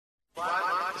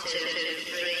Hello.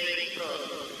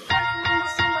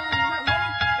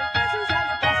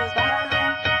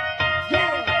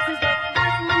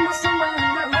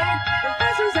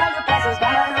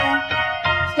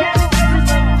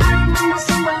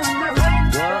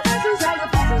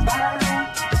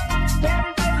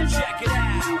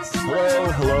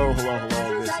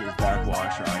 This is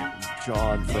Backwash. I'm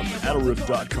John from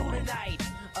AdamRip.com.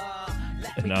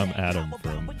 And I'm Adam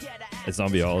from A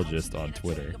Zombieologist on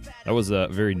Twitter. That was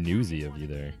very newsy of you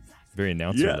there. Very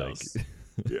announcer-like. Yes.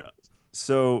 Yeah.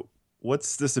 So,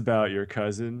 what's this about your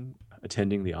cousin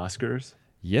attending the Oscars?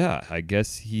 Yeah, I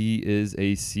guess he is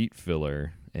a seat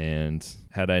filler. And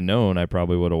had I known, I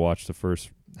probably would have watched the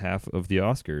first half of the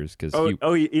Oscars.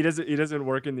 He doesn't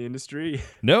work in the industry?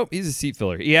 Nope, he's a seat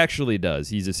filler. He actually does.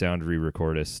 He's a sound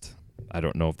re-recordist. I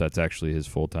don't know if that's actually his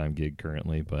full-time gig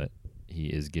currently, but he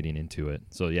is getting into it.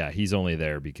 So yeah, he's only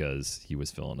there because he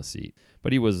was filling a seat.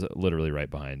 But he was literally right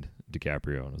behind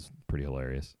DiCaprio, and it was pretty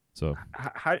hilarious. So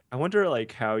I wonder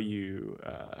how you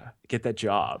get that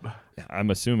job. I'm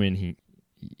assuming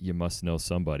you must know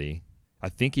somebody. I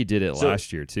think he did it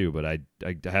last year too, but I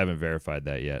haven't verified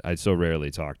that yet. I so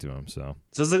rarely talk to him. So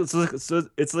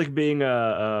it's like being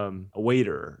a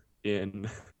waiter in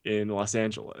Los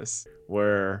Angeles,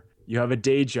 where you have a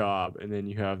day job and then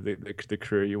you have the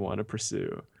career you want to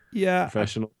pursue. Yeah,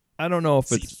 professional. I don't know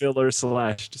if it's filler /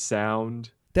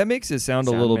 sound. That makes it sound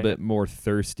a little bit more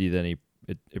thirsty than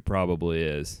it probably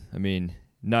is. I mean,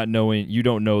 not knowing, you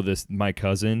don't know my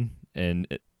cousin, and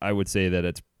I would say that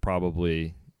it's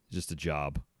probably just a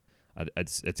job.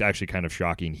 It's actually kind of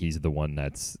shocking he's the one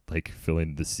that's like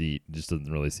filling the seat. It just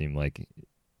doesn't really seem like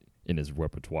in his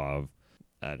repertoire of,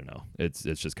 I don't know. It's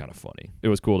just kind of funny. It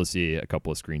was cool to see a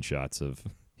couple of screenshots of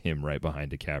him right behind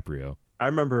DiCaprio. I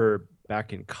remember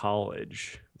back in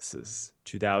college, this is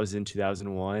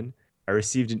 2001, I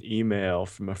received an email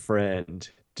from a friend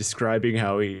describing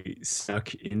how he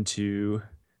snuck into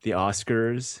the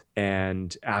Oscars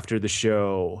and after the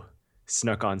show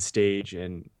snuck on stage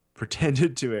and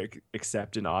pretended to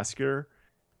accept an Oscar.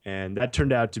 And that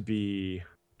turned out to be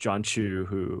John Chu,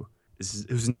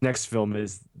 whose next film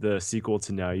is the sequel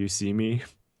to Now You See Me.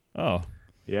 Oh.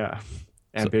 Yeah.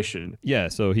 Ambition.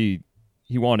 So he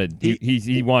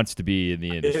wants to be in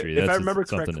the industry. If I remember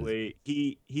correctly,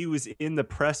 he was in the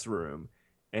press room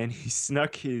and he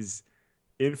snuck his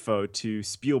info to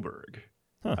Spielberg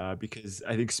because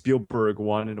I think Spielberg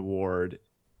won an award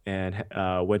and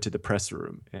went to the press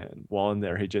room, and while in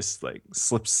there he just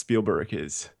slipped Spielberg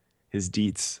his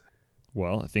deets.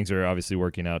 Well, things are obviously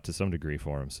working out to some degree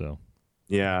for him, so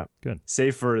yeah, good.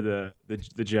 Save for the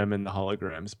gem and the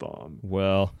holograms bomb.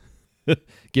 Well,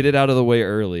 get it out of the way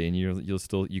early, and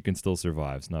you can still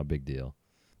survive. It's not a big deal.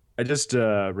 I just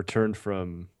returned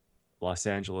from Los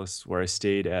Angeles, where I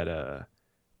stayed at a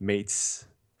mate's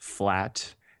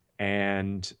flat,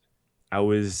 and I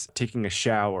was taking a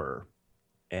shower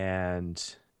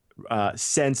and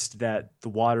sensed that the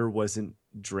water wasn't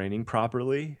draining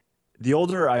properly. The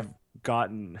older I've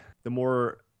gotten, the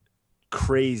more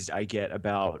crazed I get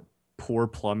about poor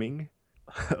plumbing.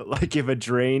 Like if a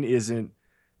drain isn't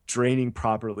draining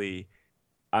properly,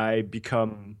 I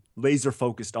become laser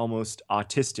focused, almost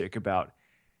autistic about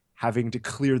having to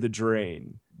clear the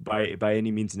drain by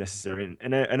any means necessary.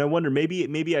 And I wonder,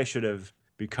 maybe I should have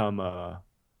become a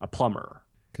plumber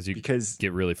because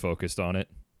get really focused on it.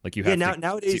 Like you have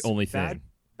nowadays, it's the only thing.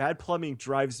 Bad plumbing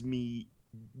drives me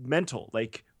mental.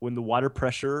 Like when the water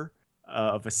pressure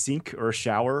of a sink or a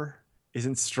shower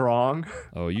isn't strong.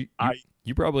 Oh, you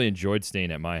probably enjoyed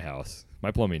staying at my house.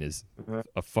 My plumbing is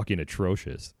a fucking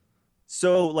atrocious.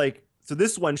 So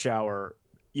this one shower,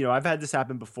 I've had this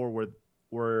happen before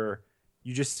where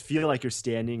you just feel like you're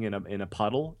standing in a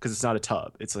puddle because it's not a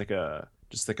tub. It's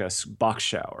just like a box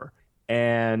shower.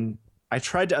 And I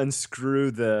tried to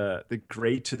unscrew the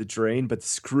grate to the drain, but the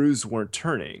screws weren't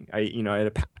turning.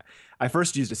 I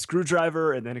first used a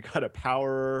screwdriver, and then I got a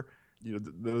power,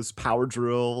 those power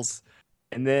drills,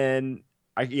 and then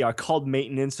I called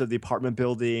maintenance of the apartment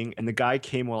building, and the guy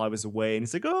came while I was away, and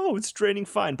he's like, "Oh, it's draining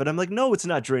fine," but I'm like, "No, it's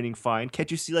not draining fine.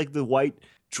 Can't you see the white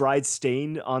dried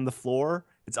stain on the floor?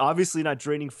 It's obviously not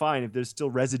draining fine if there's still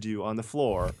residue on the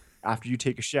floor after you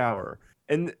take a shower."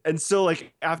 And so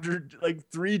after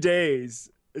 3 days,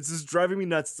 it's just driving me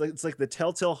nuts. It's like the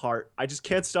telltale heart. I just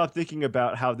can't stop thinking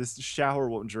about how this shower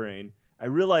won't drain. I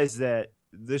realize that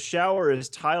the shower is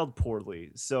tiled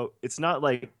poorly, so it's not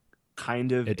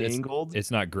kind of angled.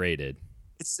 It's not graded.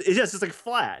 It's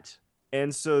flat.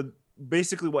 And so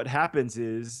basically what happens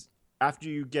is after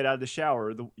you get out of the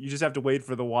shower, you just have to wait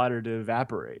for the water to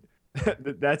evaporate.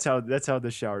 That's how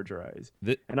the shower dries.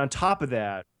 And on top of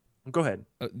that, Go ahead.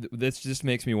 This just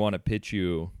makes me want to pitch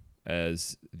you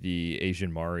as the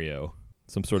Asian Mario,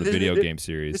 some sort of video game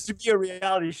series. This should be a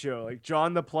reality show, like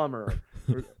John the Plumber,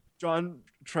 or John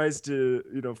tries to,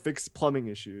 fix plumbing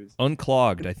issues.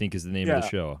 Unclogged, I think, is the name of the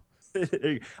show.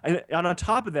 And on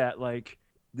top of that, like,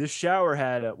 this shower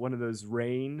had one of those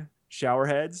rain shower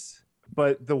heads,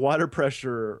 but the water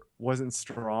pressure wasn't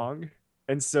strong,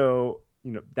 and so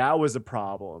that was a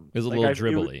problem. It was a little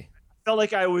dribbly. Felt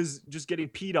like I was just getting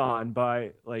peed on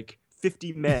by like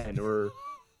 50 men or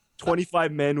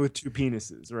 25 men with 2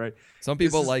 penises, right? Some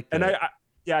people like that.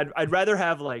 And I'd rather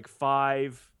have like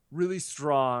 5 really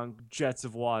strong jets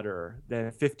of water than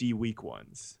 50 weak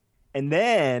ones. And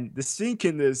then the sink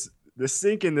in this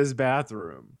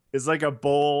bathroom is like a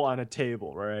bowl on a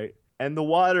table, right? And the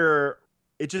water,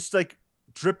 it just like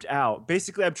dripped out.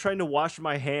 Basically, I'm trying to wash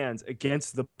my hands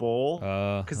against the bowl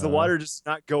because the water just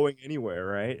not going anywhere,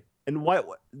 right? And why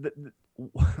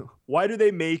do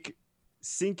they make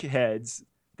sink heads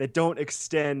that don't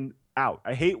extend out?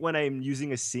 I hate when I'm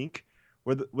using a sink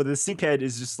where the sink head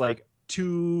is just like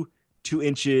 2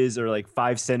 inches or like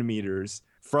 5 centimeters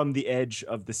from the edge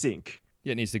of the sink.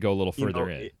 Yeah, it needs to go a little further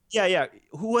in. Yeah.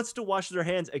 Who wants to wash their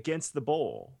hands against the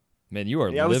bowl? Man, you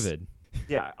are livid.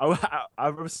 I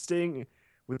was staying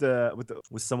with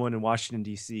someone in Washington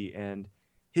D.C. and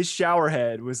his shower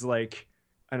head was like,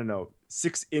 I don't know,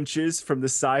 6 inches from the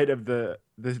side of the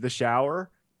shower.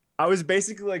 I was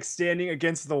basically like standing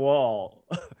against the wall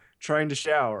trying to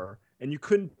shower, and you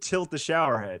couldn't tilt the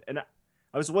shower head. And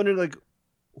I was wondering, like,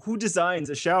 who designs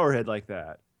a shower head like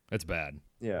that? That's bad.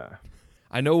 Yeah.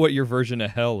 I know what your version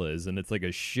of hell is, and it's like a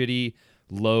shitty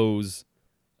Lowe's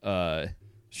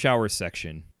shower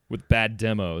section with bad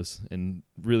demos and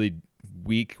really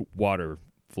weak water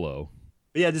flow.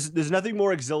 But yeah, there's nothing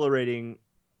more exhilarating.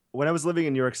 When I was living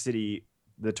in New York City,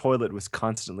 the toilet was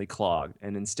constantly clogged,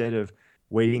 and instead of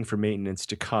waiting for maintenance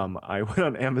to come, I went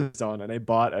on Amazon and I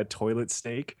bought a toilet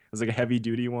snake. It was like a heavy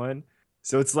duty one.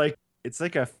 So it's like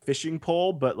a fishing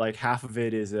pole, but like half of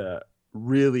it is a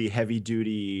really heavy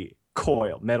duty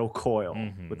metal coil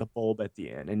with a bulb at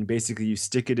the end. And basically you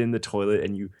stick it in the toilet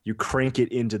and you crank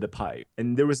it into the pipe.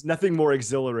 And there was nothing more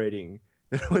exhilarating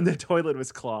than when the toilet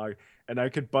was clogged and I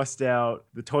could bust out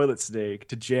the toilet snake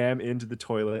to jam into the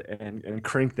toilet and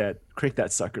crank that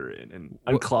sucker in and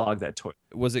unclog that toilet.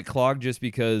 Was it clogged just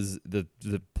because the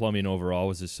plumbing overall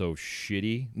was just so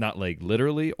shitty? Not like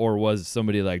literally, or was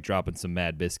somebody like dropping some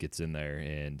Mad Biscuits in there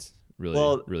and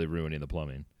really ruining the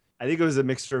plumbing? I think it was a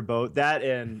mixture of both. That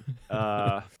and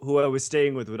who I was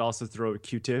staying with would also throw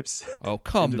Q-tips. Oh,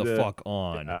 come the fuck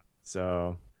on. Yeah,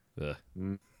 so, ugh.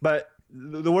 But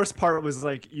the worst part was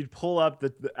like you'd pull up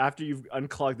after you've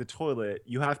unclogged the toilet,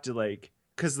 you have to like,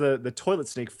 because the toilet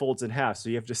snake folds in half, so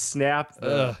you have to snap.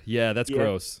 Yeah, that's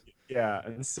gross. Yeah,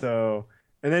 and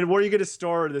then where are you going to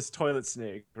store this toilet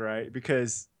snake, right?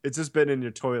 Because it's just been in your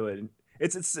toilet.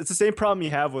 It's the same problem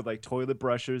you have with like toilet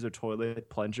brushes or toilet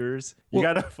plungers. You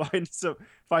gotta find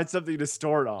something to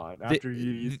store it on after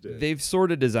you used it. They've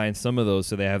sort of designed some of those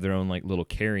so they have their own like little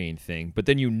carrying thing, but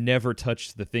then you never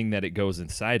touch the thing that it goes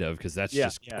inside of because that's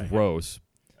just gross.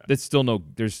 Yeah. There's still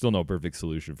no perfect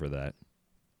solution for that.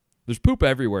 There's poop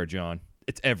everywhere, John.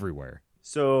 It's everywhere.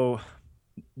 So,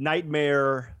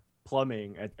 nightmare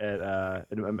plumbing at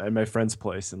my friend's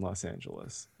place in Los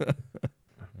Angeles. All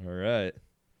right.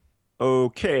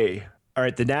 Okay. All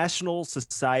right. The National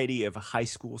Society of High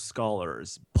School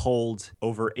Scholars polled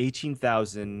over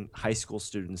 18,000 high school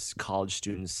students, college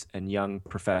students, and young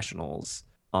professionals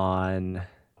on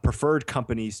preferred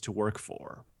companies to work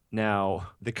for.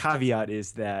 Now, the caveat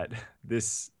is that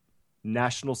this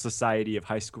National Society of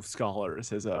High School Scholars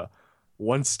has a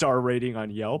 1-star rating on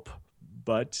Yelp,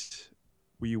 but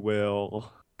we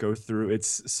will go through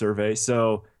its survey.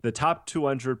 So the top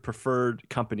 200 preferred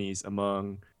companies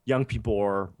among young people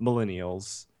or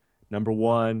millennials: number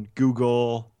 1,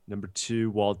 Google; number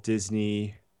 2, Walt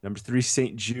Disney; number 3,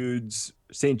 St.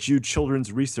 Jude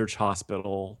Children's Research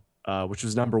Hospital, which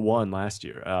was number 1 last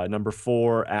year; number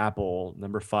 4, Apple;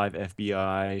 number 5,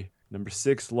 FBI; number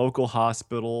 6, local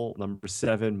hospital; number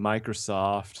 7,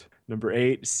 Microsoft; number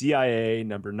 8, CIA;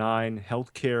 number 9,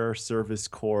 Healthcare Service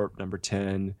Corp; number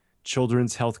 10,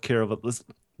 Children's Healthcare.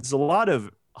 There's a lot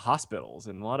of hospitals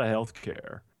and a lot of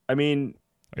healthcare. I mean,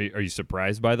 Are you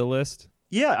surprised by the list?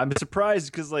 Yeah, I'm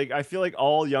surprised because like I feel like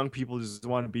all young people just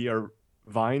want to be our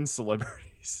Vine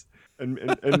celebrities,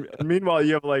 and meanwhile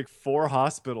you have like 4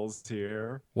 hospitals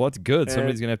here. Well, it's good.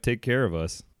 Somebody's gonna have to take care of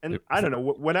us. And I don't know,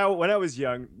 when I was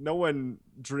young, no one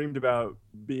dreamed about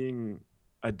being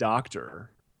a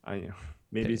doctor.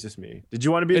 Maybe it's just me. Did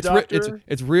you want to be a doctor?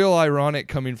 It's real ironic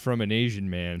coming from an Asian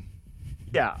man.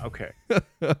 Yeah, okay.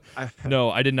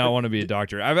 No, I did not want to be a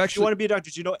doctor. I've You actually want to be a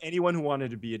doctor? Do you know anyone who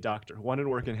wanted to be a doctor, who wanted to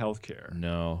work in healthcare?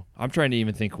 no. I'm trying to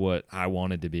even think what I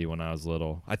wanted to be when I was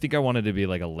little. I think I wanted to be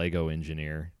like a Lego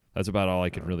engineer. That's about all I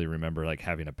could really remember like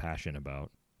having a passion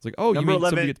about. It's like, oh, Number you mean 11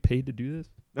 somebody gets paid to do this?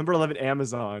 Number 11,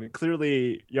 Amazon.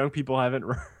 Clearly, young people haven't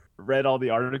read all the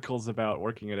articles about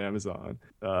working at Amazon.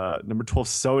 Number 12,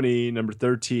 Sony. Number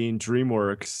 13,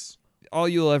 DreamWorks. All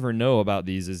you'll ever know about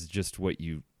these is just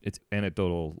it's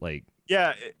anecdotal, like,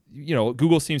 Yeah,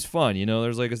 Google seems fun.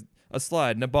 There's like a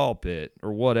slide and a ball pit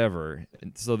or whatever.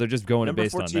 And so they're just going number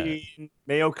based 14, on that.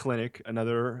 Mayo Clinic,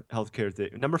 another healthcare thing.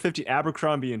 Number 15,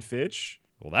 Abercrombie and Fitch.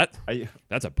 Well,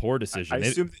 that's a poor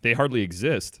decision. They hardly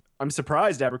exist. I'm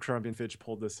surprised Abercrombie and Fitch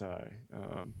pulled this high.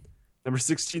 Number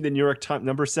 16, the New York Times.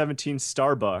 Number 17,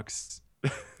 Starbucks.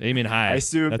 Aiming high. I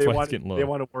assume that's why it's getting low. They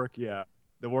want to work. Yeah,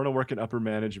 they want to work in upper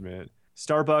management.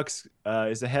 Starbucks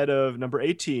is ahead of number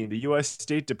 18, the U.S.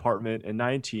 State Department, and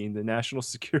 19, the National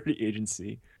Security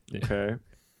Agency. Okay,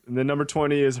 and then number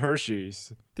 20 is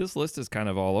Hershey's. This list is kind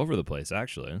of all over the place,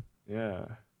 actually. Yeah.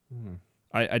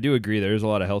 I do agree. There's a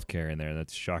lot of healthcare in there.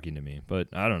 That's shocking to me. But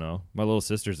I don't know. My little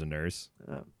sister's a nurse.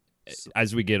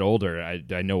 As we get older,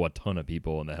 I know a ton of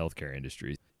people in the healthcare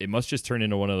industry. It must just turn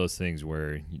into one of those things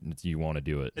where you want to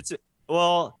do it.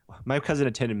 Well, my cousin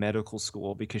attended medical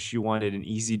school because she wanted an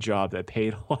easy job that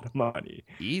paid a lot of money.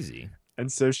 Easy. And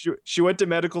so she went to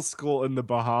medical school in the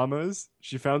Bahamas.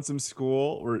 She found some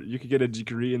school where you could get a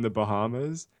degree in the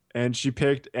Bahamas. And she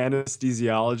picked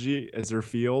anesthesiology as her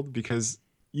field because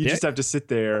you just have to sit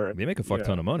there. They make a fuck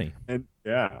ton of money. And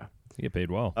yeah. They get paid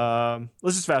well.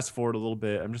 Let's just fast forward a little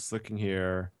bit. I'm just looking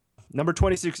here. Number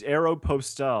 26,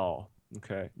 Aeropostale.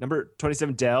 Okay. Number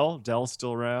 27, Dell. Dell's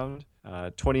still around.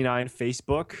 29,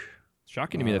 Facebook.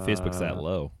 Shocking to me that Facebook's that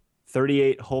low.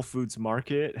 38, Whole Foods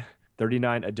Market.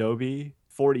 39, Adobe.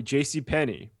 40,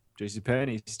 JCPenney.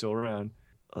 JCPenney's still around.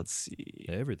 Let's see.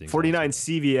 Everything. 49,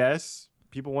 CVS.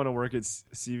 People want to work at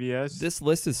CVS. This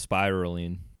list is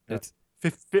spiraling. Yeah. It's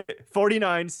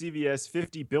 49 CVS,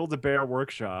 50 Build-A-Bear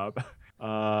Workshop.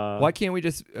 Why can't we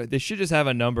they should just have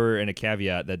a number and a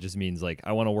caveat that just means like,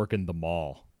 I want to work in the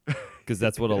mall. Because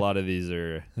that's what a lot of these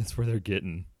are. That's where they're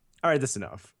getting. All right, that's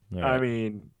enough. Right. I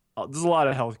mean, there's a lot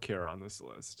of healthcare on this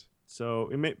list.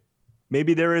 So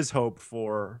maybe there is hope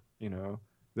for,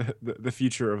 the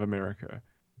future of America.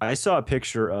 I saw a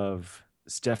picture of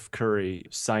Steph Curry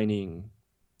signing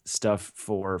stuff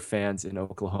for fans in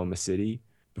Oklahoma City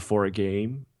before a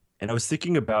game. And I was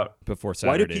thinking about before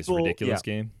Saturday's ridiculous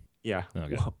game. Yeah.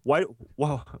 Okay.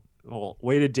 Well,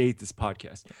 way to date this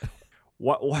podcast.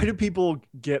 Why do people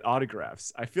get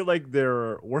autographs? I feel like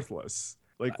they're worthless.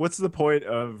 Like, what's the point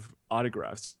of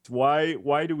autographs? Why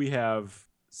do we place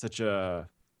such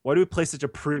a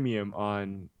premium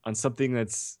on something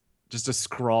that's just a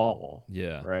scrawl?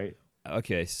 Yeah. Right.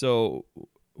 Okay. So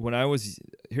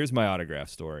here's my autograph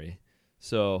story.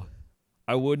 So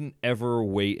I wouldn't ever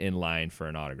wait in line for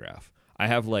an autograph. I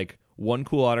have like one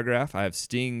cool autograph. I have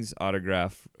Sting's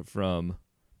autograph from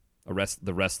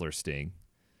the wrestler Sting.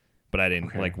 But I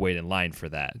didn't wait in line for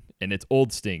that. And it's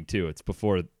old Sting too. It's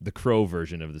before the Crow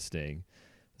version of the Sting.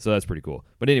 So that's pretty cool.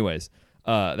 But anyways,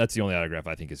 that's the only autograph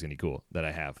I think is going to be cool that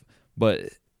I have. But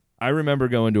I remember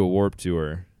going to a Warped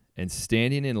Tour and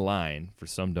standing in line for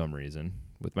some dumb reason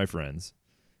with my friends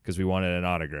because we wanted an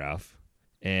autograph.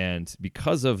 And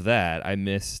because of that, I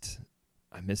missed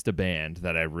a band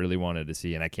that I really wanted to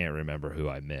see, and I can't remember who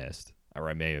I missed. Or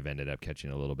I may have ended up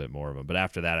catching a little bit more of them. But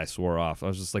after that, I swore off. I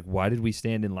was just like, why did we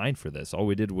stand in line for this? All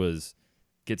we did was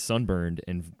get sunburned,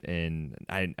 and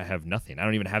I have nothing. I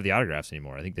don't even have the autographs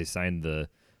anymore. I think they signed the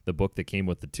book that came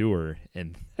with the tour,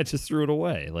 and I just threw it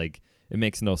away. Like, it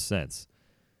makes no sense.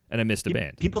 And I missed a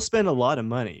band. People spend a lot of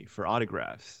money for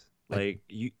autographs. Like,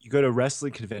 you go to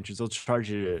wrestling conventions, they'll charge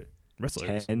you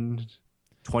 $10,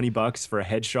 $20 for a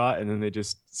headshot, and then they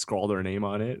just scrawl their name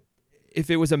on it. If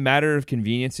it was a matter of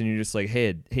convenience and you're just like,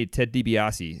 hey, Ted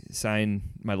DiBiase, sign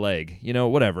my leg,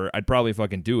 whatever, I'd probably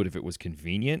fucking do it if it was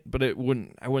convenient, but I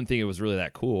wouldn't think it was really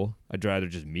that cool. I'd rather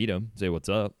just meet him, say what's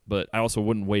up, but I also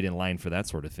wouldn't wait in line for that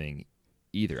sort of thing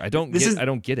either. I don't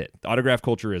get it. The autograph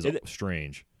culture is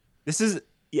strange.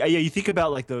 You think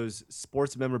about like those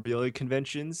sports memorabilia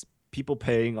conventions, people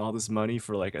paying all this money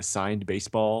for like a signed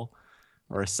baseball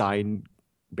or a signed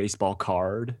baseball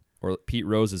card. Or Pete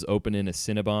Rose is opening a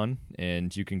Cinnabon,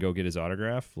 and you can go get his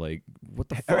autograph. Like, what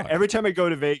the fuck? Every time I go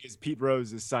to Vegas, Pete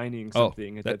Rose is signing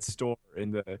something at that store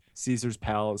in the Caesar's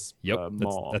Palace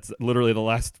mall. That's literally the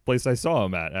last place I saw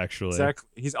him at, actually. Exactly.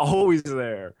 He's always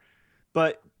there.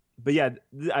 But yeah,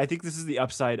 I think this is the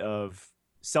upside of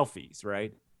selfies,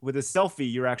 right? with a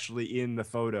selfie, you're actually in the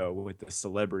photo with the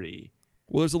celebrity.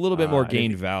 Well, there's a little bit more And if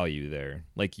gained you- value there.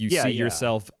 Like you Yeah, see yeah.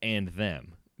 yourself and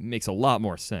them. Makes a lot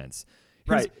more sense.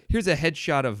 Right. Here's a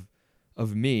headshot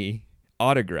of me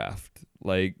autographed.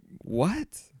 Like,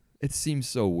 what? It seems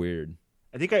so weird.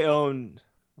 I think I own.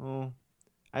 Well,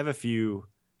 I have a few.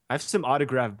 I have some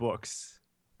autograph books.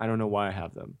 I don't know why I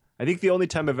have them. I think the only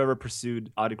time I've ever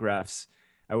pursued autographs,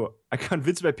 I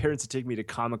convinced my parents to take me to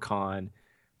Comic-Con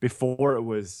before it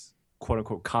was quote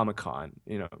unquote Comic-Con.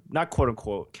 Not quote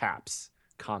unquote caps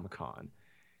Comic-Con.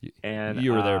 And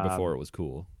You were there before it was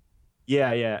cool.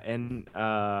 Yeah, yeah, and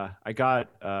I got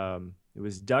it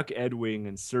was Duck Edwing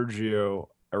and Sergio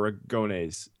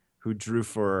Aragones who drew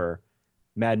for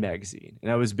Mad Magazine,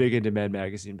 and I was big into Mad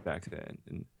Magazine back then,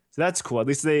 and so that's cool. At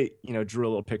least they drew a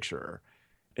little picture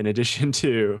in addition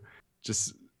to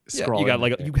just scrolling. You got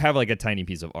like you have like a tiny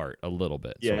piece of art, a little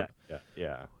bit. Yeah.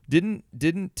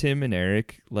 Didn't Tim and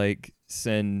Eric like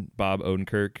send Bob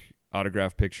Odenkirk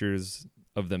autograph pictures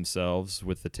of themselves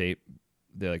with the tape,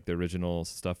 the original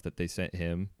stuff that they sent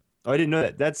him? Oh, I didn't know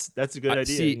that. That's a good idea.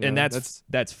 See, and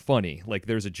that's funny. Like,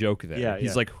 there's a joke there. Yeah,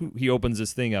 he's like, he opens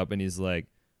this thing up and he's like,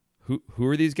 who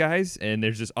are these guys? And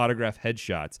there's just autograph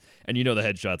headshots, and the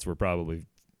headshots were probably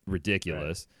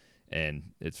ridiculous, right. And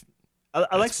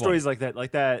I like stories like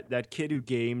that kid who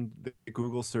gamed the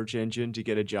Google search engine to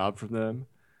get a job from them.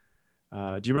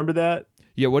 Do you remember that?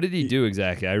 Yeah, what did he do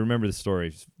exactly? I remember the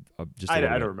story. I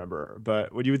don't remember,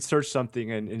 but when you would search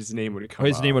something and his name would come up.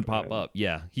 His name would pop up.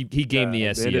 Yeah, he gamed the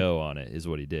SEO on it, is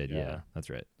what he did. Yeah, that's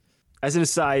right. As an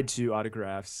aside to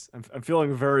autographs, I'm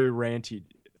feeling very ranty.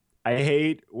 I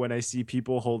hate when I see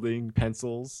people holding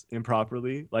pencils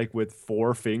improperly, like with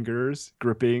 4 fingers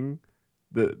gripping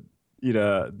the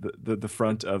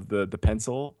front of the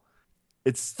pencil.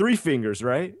 It's 3 fingers,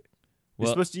 right? You're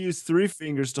supposed to use 3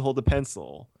 fingers to hold the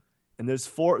pencil, and there's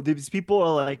 4. These people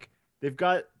are like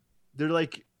they're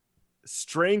like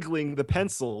strangling the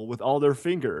pencil with all their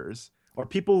fingers, or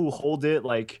people who hold it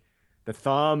like the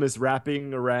thumb is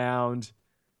wrapping around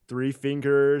 3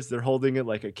 fingers. They're holding it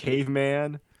like a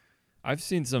caveman. I've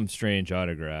seen some strange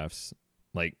autographs,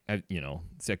 like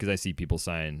because I see people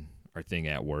sign our thing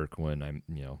at work when I'm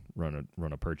run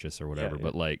a purchase or whatever. Yeah.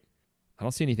 But like, I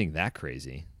don't see anything that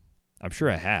crazy. I'm sure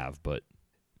I have, but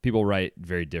people write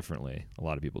very differently. A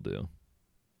lot of people do,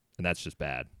 and that's just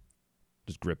bad.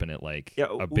 Just gripping it like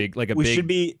a big should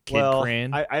be, kid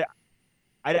crayon.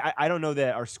 I don't know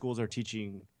that our schools are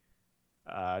teaching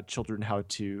children how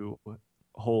to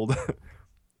hold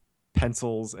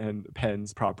pencils and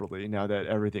pens properly now that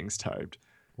everything's typed.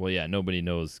 Well, yeah, nobody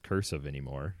knows cursive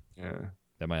anymore. Yeah,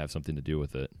 that might have something to do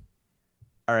with it.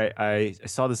 All right, I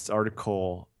saw this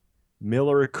article.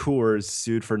 Miller Coors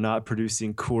sued for not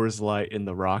producing Coors Light in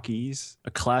the Rockies.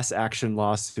 A class action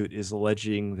lawsuit is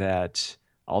alleging that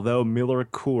although Miller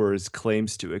Coors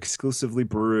claims to exclusively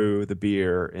brew the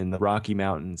beer in the Rocky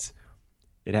Mountains,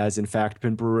 it has in fact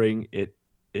been brewing it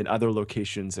in other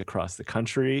locations across the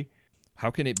country.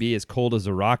 How can it be as cold as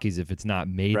the Rockies if it's not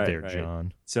made there, right.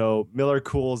 John? So Miller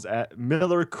Coors,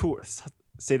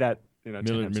 say that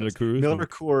Miller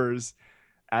Coors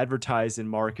advertised and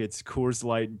markets Coors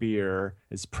Light beer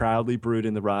is proudly brewed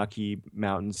in the Rocky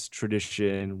Mountains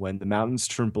tradition. When the mountains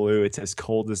turn blue, it's as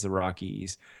cold as the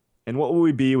Rockies. And what would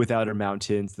we be without our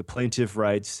mountains? The plaintiff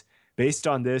writes, based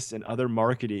on this and other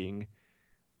marketing,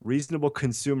 reasonable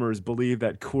consumers believe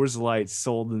that Coors Light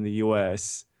sold in the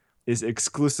U.S. is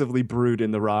exclusively brewed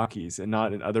in the Rockies and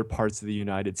not in other parts of the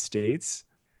United States.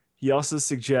 He also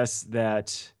suggests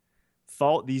that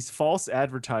these false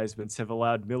advertisements have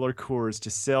allowed Miller Coors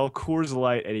to sell Coors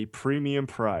Light at a premium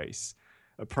price,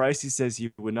 a price he says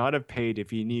he would not have paid if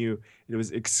he knew it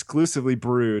was exclusively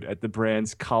brewed at the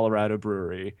brand's Colorado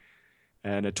brewery.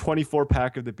 And a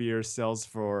 24-pack of the beer sells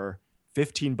for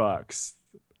 $15,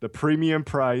 the premium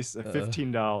price of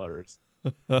 $15.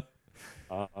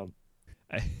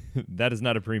 That is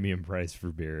not a premium price for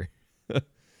beer.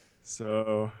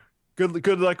 So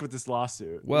good luck with this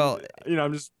lawsuit. Well,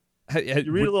 I'm just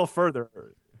you read a little further.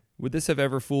 Would this have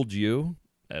ever fooled you?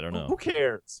 I don't know. Who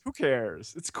cares?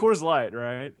 It's Coors Light,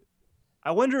 right?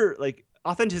 I wonder, like,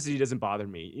 authenticity doesn't bother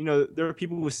me. There are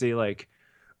people who say like,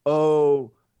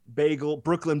 oh,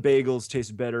 Brooklyn bagels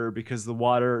taste better because the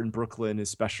water in Brooklyn is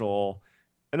special.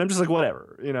 And I'm just like,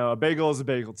 whatever. A bagel is a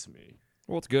bagel to me.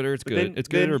 Well, it's good or it's good. It's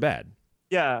good or bad.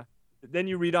 Yeah. Then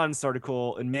you read on this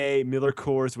article. In May, Miller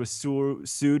Coors was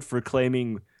sued for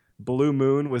claiming Blue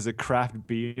Moon was a craft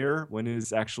beer when it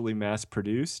is actually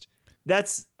mass-produced.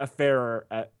 That's a fair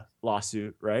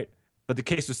lawsuit, right? But the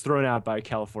case was thrown out by a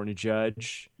California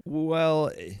judge.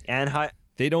 Well, and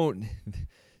they don't.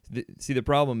 See, the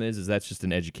problem is that's just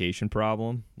an education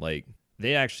problem. Like,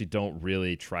 they actually don't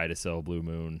really try to sell Blue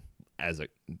Moon as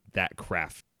that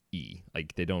craft-y.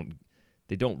 Like, they don't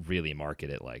really market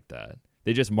it like that.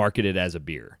 They just market it as a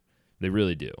beer. They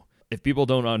really do. If people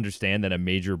don't understand that a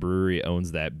major brewery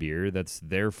owns that beer, that's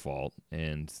their fault,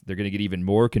 and they're going to get even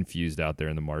more confused out there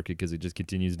in the market because it just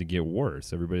continues to get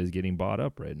worse. Everybody's getting bought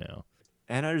up right now.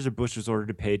 Anheuser-Busch was ordered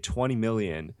to pay $20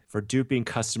 million for duping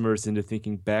customers into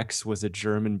thinking Beck's was a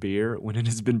German beer when it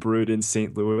has been brewed in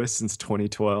St. Louis since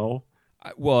 2012.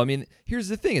 Well, I mean, here's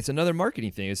the thing. It's another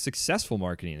marketing thing. It's successful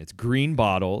marketing. It's green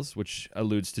bottles, which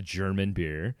alludes to German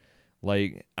beer.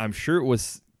 Like, I'm sure it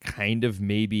was kind of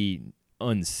maybe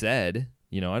unsaid.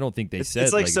 You know, I don't think they said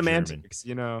it's like German. semantics,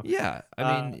 you know. Yeah,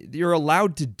 I mean, you're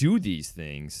allowed to do these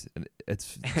things.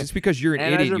 It's just because you're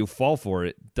an idiot and you fall for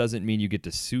it doesn't mean you get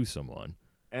to sue someone.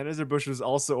 Anheuser-Busch was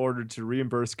also ordered to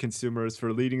reimburse consumers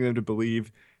for leading them to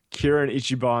believe Kirin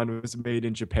Ichiban was made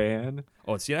in Japan.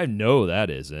 Oh, see, I know that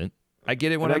isn't. I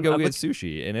get it when I go get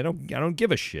sushi, and I don't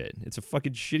give a shit. It's a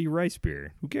fucking shitty rice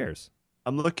beer. Who cares?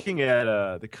 I'm looking at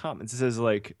the comments. It says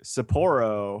like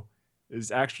Sapporo is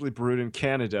actually brewed in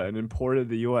Canada and imported to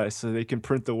the U.S. so they can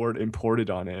print the word imported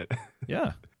on it.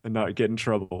 Yeah. And not get in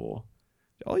trouble.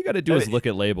 All you got to do is look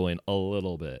at labeling a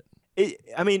little bit.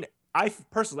 I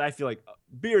personally feel like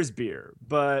beer is beer,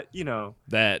 but you know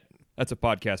that's a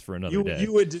podcast for another day.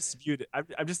 You would dispute it.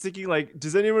 I'm just thinking, like,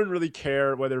 does anyone really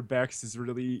care whether Beck's is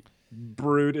really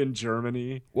brewed in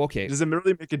Germany? Well, okay. Does it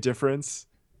really make a difference?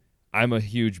 I'm a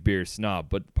huge beer snob,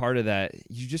 but part of that,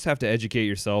 you just have to educate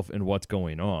yourself in what's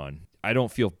going on. I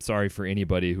don't feel sorry for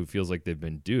anybody who feels like they've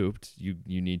been duped. You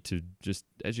need to just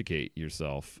educate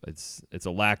yourself. It's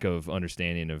a lack of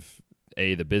understanding of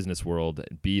A, the business world,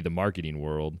 B, the marketing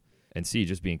world, and C,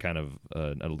 just being kind of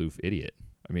an aloof idiot.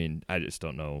 I mean, I just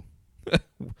don't know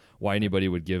why anybody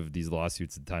would give these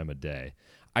lawsuits the time of day.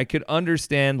 I could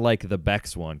understand, like, the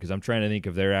Beck's one, because I'm trying to think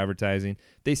of their advertising.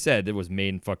 They said it was made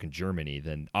in fucking Germany,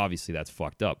 then obviously that's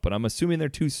fucked up. But I'm assuming they're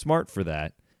too smart for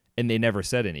that, and they never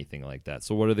said anything like that.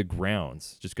 So what are the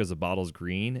grounds? Just because the bottle's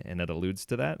green and it alludes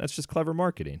to that? That's just clever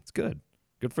marketing. It's good.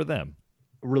 Good for them.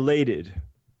 Related.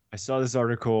 I saw this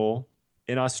article.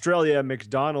 In Australia,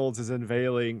 McDonald's is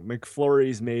unveiling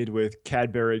McFlurries made with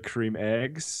Cadbury cream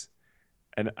eggs.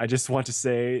 And I just want to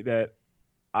say that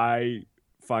I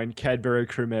find Cadbury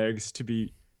cream eggs to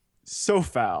be so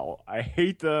foul. I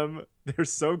hate them. They're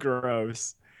so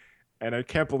gross. And I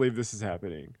can't believe this is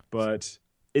happening. But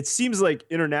it seems like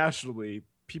internationally,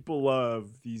 people love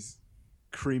these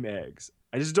cream eggs.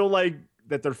 I just don't like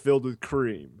that they're filled with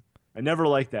cream. I never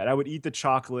liked that. I would eat the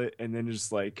chocolate and then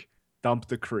just like dump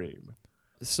the cream.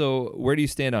 So where do you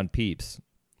stand on Peeps?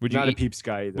 Would you not a Peeps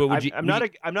guy either. I'm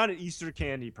not an Easter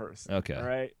candy person. Okay. All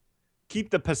right. Keep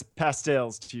the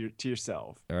pastels to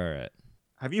yourself. All right.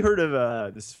 Have you heard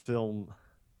of this film,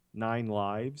 9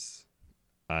 Lives?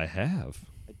 I have.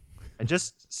 I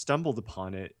just stumbled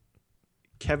upon it.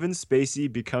 Kevin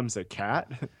Spacey becomes a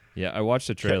cat. Yeah, I watched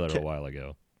a trailer a while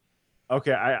ago.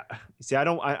 Okay, I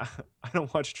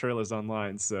don't watch trailers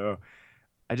online, so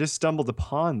I just stumbled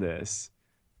upon this.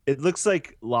 It looks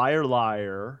like Liar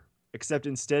Liar, except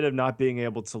instead of not being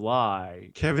able to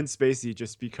lie, Kevin Spacey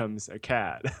just becomes a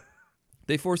cat.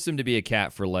 They forced him to be a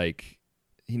cat for, like,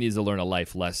 he needs to learn a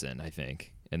life lesson, I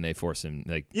think, and they force him,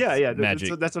 like, yeah,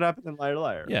 magic. That's what happened in Liar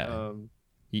Liar. Yeah.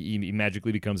 He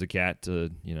magically becomes a cat to,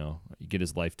 you know, get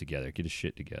his life together, get his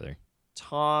shit together.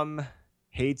 Tom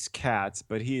hates cats,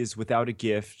 but he is without a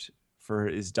gift for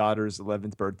his daughter's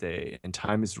 11th birthday, and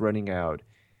time is running out.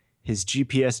 His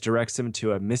GPS directs him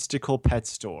to a mystical pet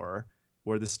store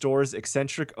where the store's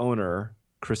eccentric owner,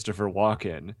 Christopher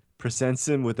Walken, presents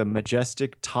him with a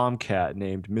majestic tomcat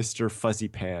named Mr. Fuzzy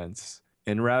Pants.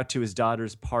 En route to his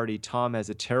daughter's party, Tom has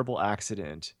a terrible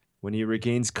accident. When he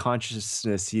regains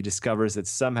consciousness, he discovers that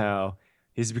somehow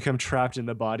he's become trapped in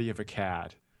the body of a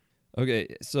cat.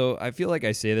 Okay, so I feel like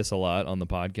I say this a lot on the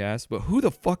podcast, but who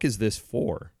the fuck is this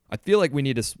for? I feel like we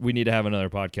need to have another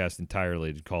podcast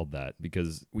entirely called that,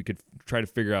 because we could try to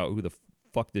figure out who the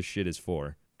fuck this shit is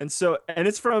for. And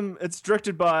it's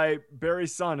directed by Barry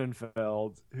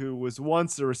Sonnenfeld, who was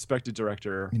once a respected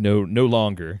director. No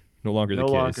longer the case. No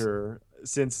longer,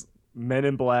 since Men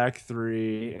in Black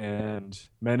 3 and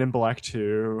Men in Black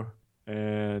 2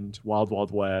 and Wild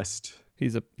Wild West.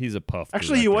 He's a puff.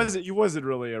 Actually, he wasn't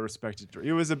really a respected director.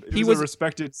 He was a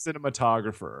respected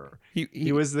cinematographer.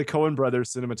 He was the Coen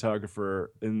Brothers cinematographer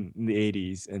in the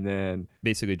 80s, and then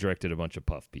basically directed a bunch of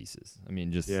puff pieces. I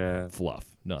mean, just fluff,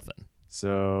 nothing.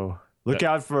 So look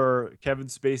out for Kevin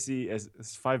Spacey as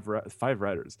five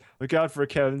writers. Look out for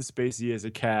Kevin Spacey as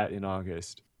a cat in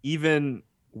August. Even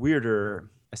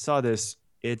weirder, I saw this.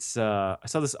 I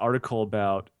saw this article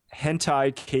about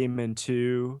Hentai Cayman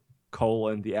 2: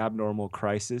 The Abnormal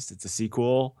Crisis. It's a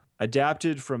sequel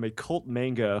adapted from a cult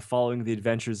manga following the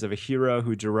adventures of a hero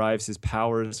who derives his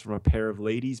powers from a pair of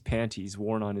ladies' panties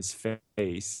worn on his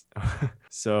face.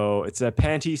 So it's a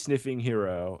panty sniffing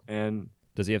hero, and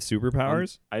Does he have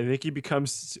superpowers? I think he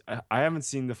becomes. I haven't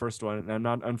seen the first one, and I'm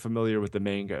not unfamiliar with the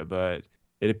manga, but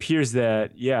it appears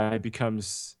that yeah, it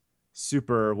becomes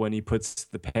super when he puts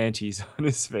the panties on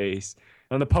his face.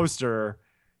 On the poster,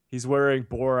 he's wearing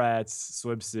Borat's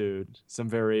swimsuit, some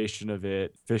variation of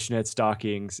it, fishnet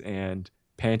stockings, and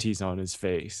panties on his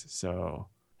face. So,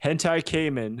 Hentai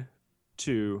Cayman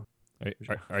 2.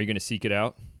 Are you going to seek it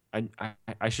out?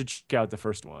 I should check out the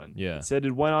first one. Yeah. It said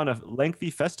it went on a lengthy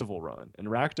festival run and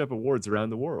racked up awards around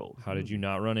the world. How did you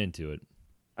not run into it?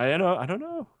 I don't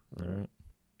know. All right.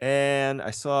 And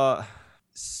I saw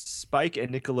Spike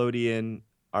and Nickelodeon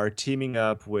are teaming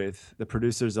up with the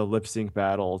producers of Lip Sync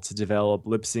Battle to develop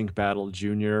Lip Sync Battle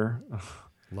Junior.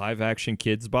 Live action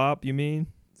Kids Bop, you mean?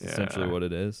 That's Yeah. essentially what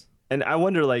it is. And I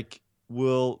wonder, like,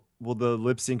 will the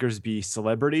lip syncers be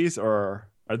celebrities, or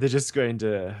are they just going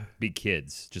to Be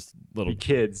kids, just little be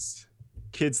kids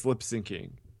lip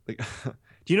syncing? Like,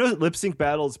 do you know that Lip Sync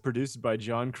Battle is produced by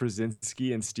John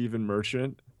Krasinski and Stephen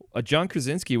Merchant? John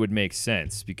Krasinski would make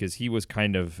sense because he was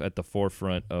kind of at the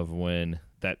forefront of when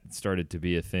that started to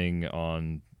be a thing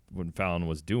on when Fallon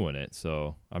was doing it.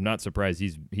 So I'm not surprised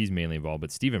he's mainly involved.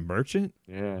 But Stephen Merchant?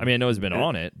 Yeah. I mean, I know he's been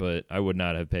on it, but I would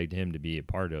not have pegged him to be a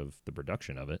part of the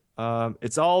production of it.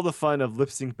 It's all the fun of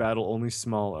Lip Sync Battle, only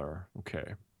smaller.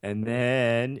 Okay. And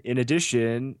then, in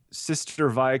addition,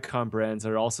 sister Viacom brands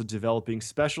are also developing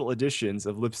special editions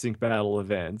of Lip Sync Battle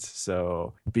events.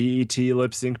 So, BET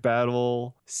Lip Sync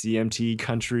Battle, CMT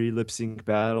Country Lip Sync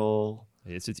Battle.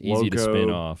 It's easy to spin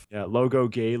off. Yeah, Logo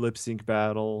Gay Lip Sync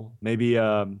Battle. Maybe,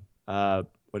 what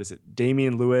is it?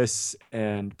 Damian Lewis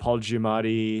and Paul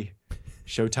Giamatti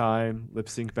Showtime Lip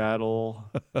Sync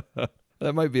Battle.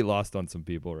 That might be lost on some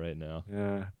people right now.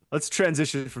 Yeah. Let's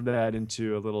transition from that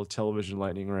into a little television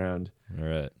lightning round. All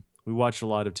right. We watch a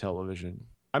lot of television.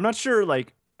 I'm not sure,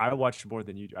 like, I watch more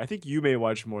than you do. I think you may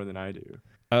watch more than I do.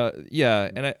 Yeah,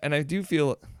 and I do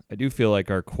feel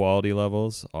like our quality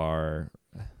levels are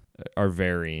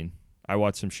varying. I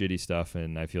watch some shitty stuff,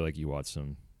 and I feel like you watch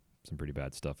some pretty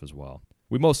bad stuff as well.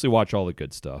 We mostly watch all the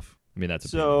good stuff. I mean, that's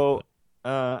so.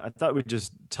 I thought we'd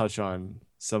just touch on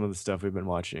some of the stuff we've been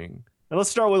watching. And let's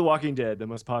start with Walking Dead, the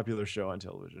most popular show on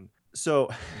television. So,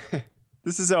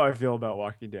 this is how I feel about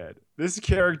Walking Dead. This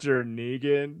character,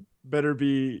 Negan, better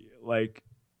be, like,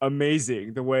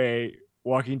 amazing the way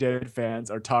Walking Dead fans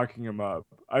are talking him up.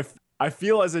 I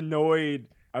feel as annoyed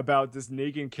about this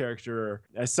Negan character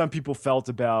as some people felt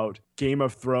about Game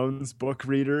of Thrones book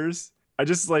readers. I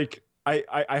just, like,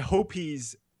 I hope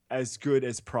he's as good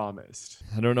as promised.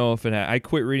 I don't know if I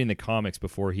quit reading the comics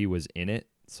before he was in it.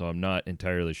 So I'm not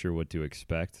entirely sure what to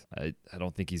expect. I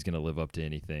don't think he's going to live up to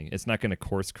anything. It's not going to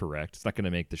course correct. It's not going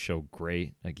to make the show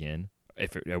great again.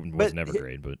 If it was never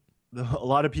great, but a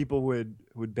lot of people would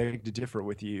beg to differ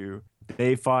with you.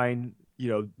 They find,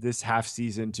 this half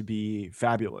season to be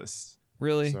fabulous.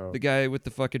 Really? So. The guy with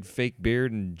the fucking fake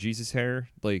beard and Jesus hair,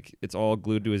 like it's all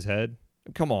glued to his head?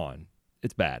 Come on.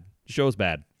 It's bad. The show's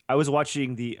bad. I was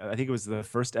watching I think it was the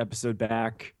first episode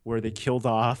back where they killed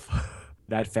off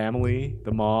that family,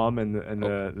 the mom and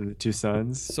the two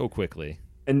sons, so quickly.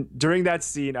 And during that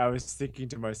scene, I was thinking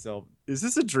to myself, is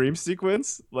this a dream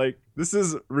sequence? Like, this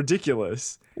is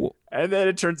ridiculous. Well, and then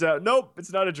it turns out, nope,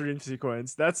 it's not a dream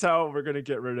sequence. That's how we're going to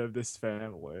get rid of this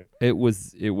family. It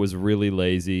was really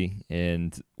lazy.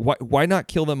 And why not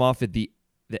kill them off at the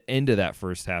end of that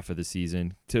first half of the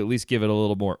season to at least give it a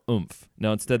little more oomph?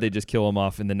 No, instead they just kill them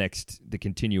off in the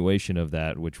continuation of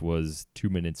that, which was 2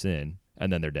 minutes in.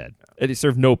 And then they're dead. It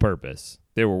served no purpose.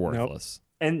 They were worthless.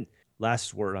 Nope. And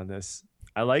last word on this.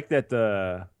 I like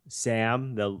that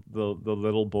Sam, the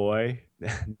little boy,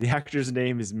 the actor's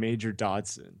name is Major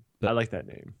Dodson. I like that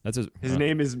name. That's his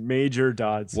name is Major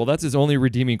Dodson. Well, that's his only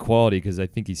redeeming quality because I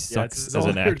think he sucks as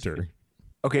an actor.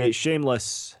 Okay,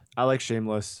 Shameless. I like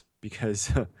Shameless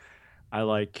because I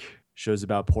like shows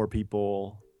about poor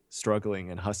people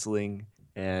struggling and hustling.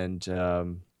 And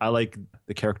I like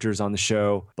the characters on the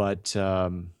show, but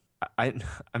I'm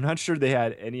not sure they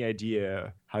had any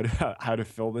idea how to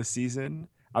fill this season.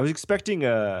 I was expecting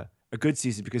a good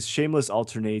season because Shameless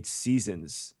alternates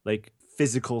seasons, like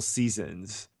physical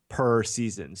seasons per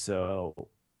season. So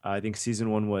I think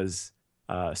season 1 was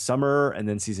summer, and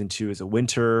then season 2 is a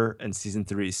winter, and season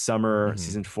 3 is summer, mm-hmm.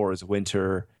 Season 4 is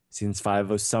winter, season 5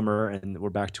 was summer, and we're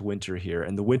back to winter here.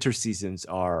 And the winter seasons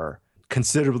are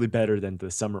considerably better than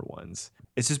the summer ones.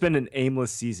 It's just been an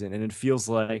aimless season, and it feels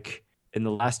like in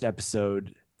the last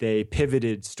episode they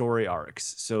pivoted story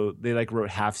arcs. So they like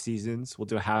wrote half seasons. We'll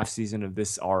do a half season of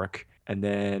this arc, and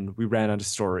then we ran out of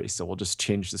story, so we'll just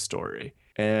change the story.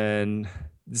 And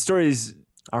the stories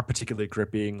aren't particularly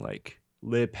gripping. Like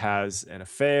Lip has an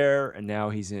affair, and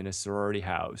now he's in a sorority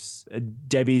house.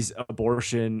 Debbie's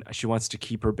abortion, she wants to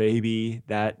keep her baby.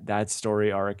 That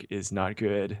story arc is not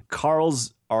good.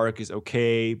 Carl's arc is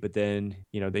okay, but then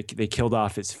they killed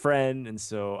off his friend, and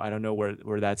so I don't know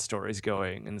where that story is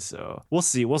going, and so we'll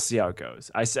see how it goes.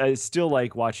 I still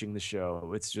like watching the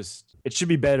show. It's just it should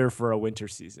be better for a winter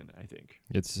season, I think.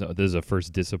 This is a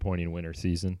first disappointing winter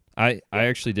season. I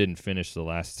actually didn't finish the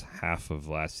last half of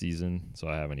last season, so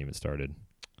I haven't even started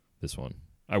this one.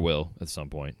 I will at some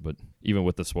point, but even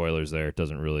with the spoilers there, it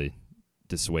doesn't really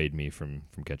dissuade me from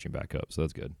catching back up, so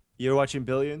that's good. You're watching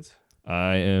Billions?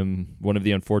 I am one of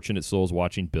the unfortunate souls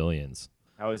watching Billions.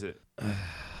 How is it?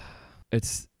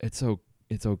 It's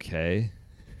okay.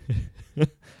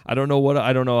 I don't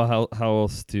know how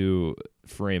else to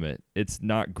frame it. It's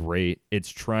not great. It's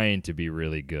trying to be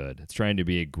really good. It's trying to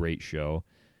be a great show,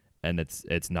 and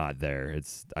it's not there.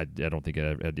 I don't think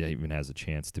it even has a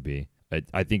chance to be.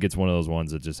 I think it's one of those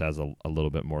ones that just has a little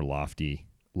bit more lofty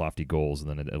goals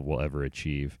than it will ever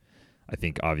achieve. I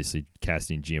think obviously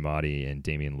casting Giamatti and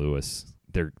Damian Lewis,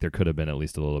 there could have been at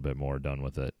least a little bit more done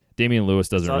with it. Damian Lewis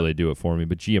doesn't really do it for me,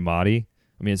 but Giamatti,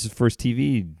 I mean, it's his first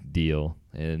TV deal,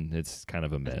 and it's kind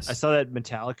of a miss. I saw that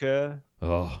Metallica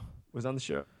was on the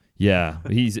show. Yeah,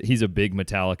 he's a big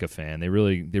Metallica fan. They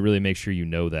really make sure you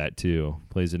know that too.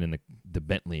 Plays it in the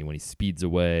Bentley when he speeds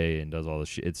away and does all this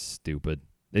shit. It's stupid.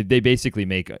 They basically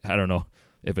make, I don't know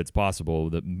if it's possible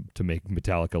to make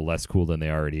Metallica less cool than they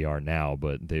already are now,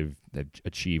 but they've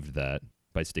achieved that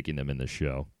by sticking them in the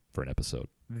show for an episode.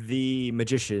 The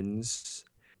Magicians,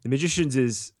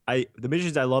 I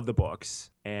love the books,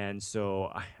 and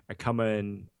so I come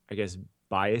in, I guess,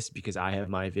 biased because I have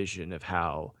my vision of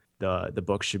how the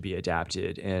book should be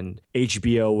adapted, and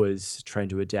HBO was trying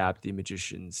to adapt The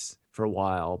Magicians for a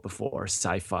while before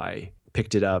Sci-Fi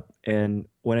picked it up. And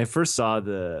when I first saw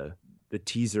the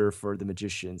teaser for The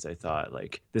Magicians, I thought,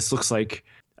 like, this looks like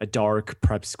a dark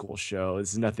prep school show.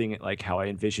 This is nothing like how I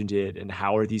envisioned it. And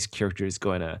how are these characters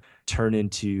going to turn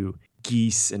into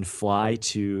geese and fly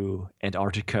to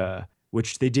Antarctica,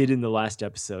 which they did in the last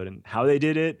episode? And how they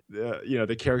did it,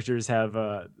 the characters have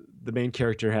the main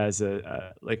character has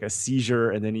a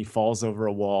seizure, and then he falls over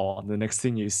a wall, and the next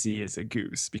thing you see is a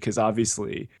goose, because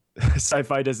obviously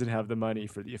Sci-Fi doesn't have the money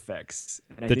for the effects.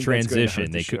 And the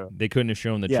transition, they couldn't have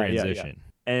shown the transition.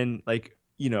 Yeah. And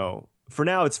for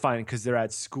now it's fine because they're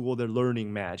at school, they're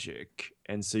learning magic,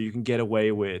 and so you can get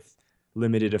away with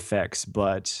limited effects.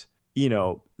 But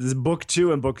this book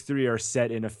 2 and book 3 are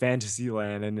set in a fantasy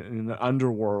land and in the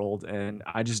underworld, and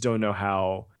I just don't know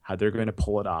how they're going to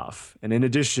pull it off. And in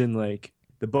addition, like,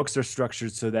 the books are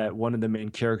structured so that one of the main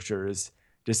characters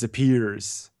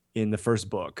disappears in the first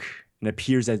book and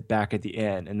appears back at the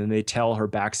end, and then they tell her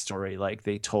backstory like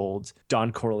they told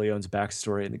Don Corleone's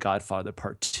backstory in The Godfather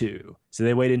Part 2. So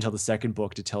they waited until the second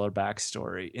book to tell her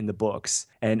backstory in the books,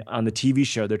 and on the TV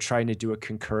show they're trying to do it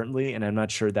concurrently, and I'm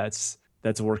not sure that's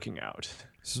working out.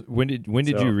 So when did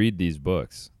you read these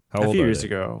books? How old a few are years they?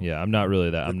 ago. Yeah, I'm not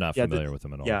familiar with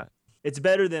them at all. Yeah, it's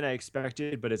better than I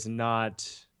expected, but it's not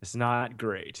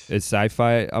great. Is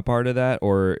Sci-Fi a part of that,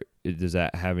 or does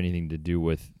that have anything to do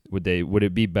with? Would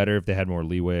it be better if they had more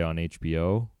leeway on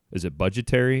HBO? Is it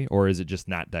budgetary, or is it just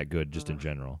not that good just in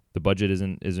general? The budget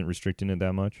isn't restricting it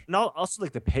that much? And also,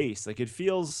 like, the pace. Like, it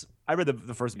feels, I read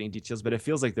the first beginning details, but it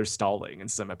feels like they're stalling in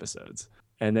some episodes.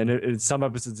 And then in some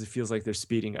episodes it feels like they're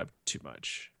speeding up too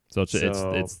much. So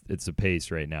it's a pace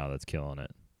right now that's killing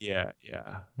it. Yeah.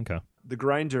 Okay. The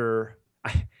Grinder,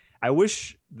 I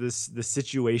wish the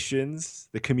situations,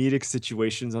 the comedic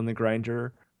situations on The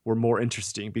Grinder were more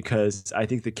interesting, because I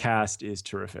think the cast is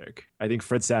terrific. I think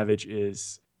Fred Savage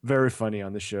is very funny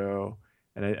on the show,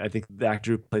 and I think the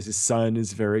actor who plays his son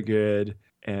is very good.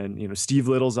 And Steve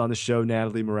Little's on the show,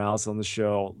 Natalie Morales on the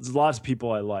show. There's lots of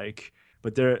people I like,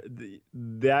 but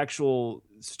the actual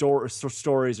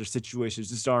stories or situations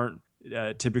just aren't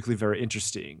typically very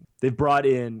interesting. They've brought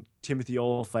in Timothy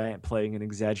Olyphant playing an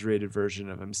exaggerated version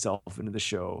of himself into the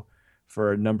show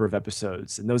for a number of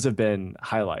episodes, and those have been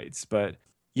highlights. But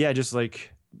yeah, just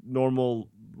like normal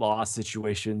law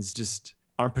situations just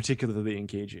aren't particularly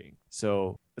engaging.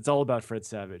 So it's all about Fred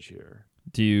Savage here.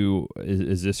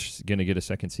 Is this going to get a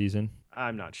second season?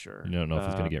 I'm not sure. You don't know if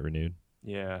it's going to get renewed?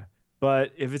 Yeah.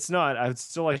 But if it's not, I would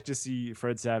still like to see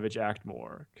Fred Savage act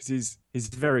more, because he's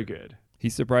very good.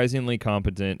 He's surprisingly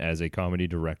competent as a comedy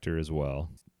director as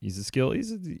well. He's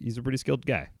a pretty skilled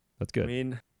guy. That's good. I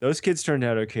mean, those kids turned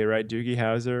out okay, right? Doogie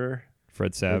Howser,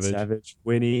 Fred Savage.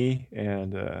 Winnie,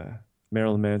 and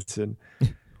Marilyn Manson.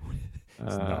 It's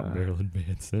not Marilyn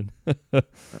Manson. Oh,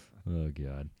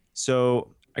 God.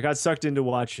 So I got sucked into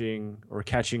watching or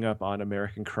catching up on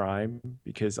American Crime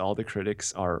because all the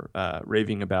critics are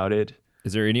raving about it.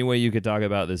 Is there any way you could talk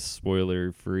about this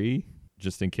spoiler-free,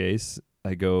 just in case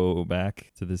I go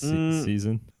back to this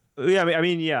season? Yeah, I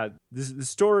mean, yeah. The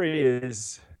story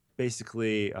is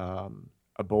basically a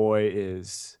boy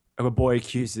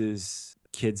accuses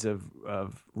kids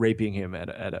of raping him at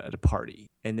a party,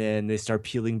 and then they start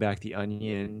peeling back the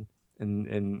onion,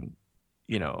 and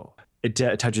you know, it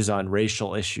touches on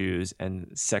racial issues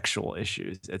and sexual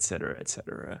issues, et cetera, et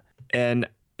cetera. And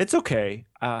it's okay.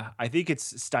 I think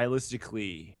it's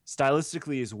stylistically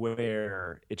is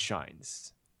where it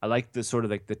shines. I like the sort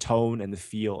of like the tone and the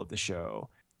feel of the show.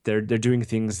 They're doing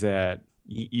things that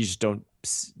you just don't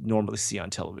normally see on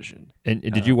television. And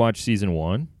did you watch season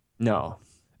 1? No.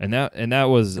 And that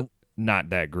was not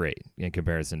that great in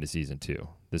comparison to season 2.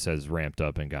 This has ramped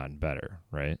up and gotten better,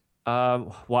 right?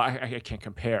 Well, I can't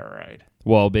compare, right?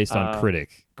 Well, based on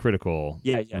critical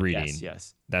reading,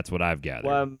 yes. That's what I've gathered.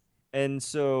 Well, and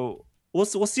so we'll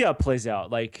see how it plays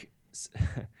out. Like,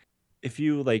 if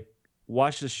you like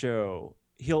watch the show,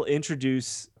 he'll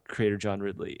introduce creator John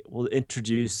Ridley. Will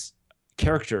introduce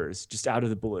characters just out of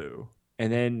the blue,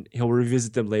 and then he'll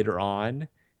revisit them later on.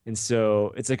 And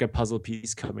so it's like a puzzle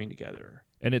piece coming together.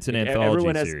 And it's an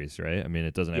anthology series, right? I mean,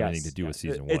 it doesn't have anything to do with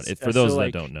season 1. For those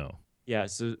that don't know. Yeah,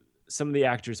 so some of the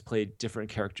actors played different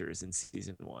characters in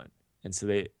season 1. And so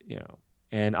they,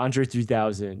 and Andre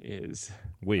 3000 is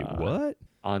what?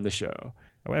 On the show.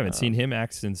 Oh, I haven't seen him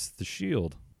act since The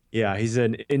Shield. Yeah, he's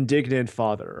an indignant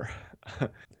father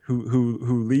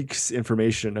who leaks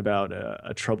information about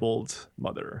a troubled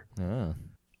mother.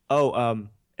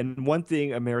 And one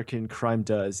thing American Crime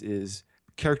does is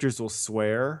characters will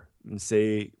swear and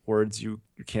say words you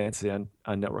can't say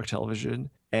on network television,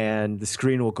 and the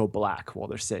screen will go black while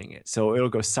they're saying it. So it'll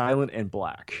go silent and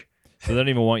black. So they don't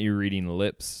even want you reading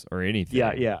lips or anything.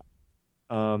 Yeah.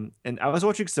 And I was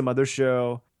watching some other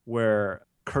show where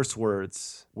curse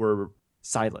words were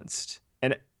silenced.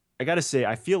 And I got to say,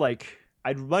 I feel like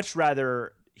I'd much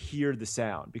rather hear the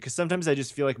sound, because sometimes I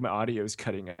just feel like my audio is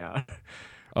cutting out.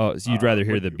 Oh, so you'd rather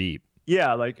hear the beep?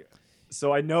 Yeah,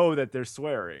 so I know that they're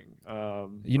swearing.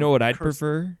 You know what I'd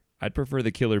prefer? I'd prefer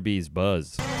the Killer Bees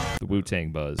buzz, the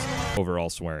Wu-Tang buzz, over all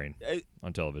swearing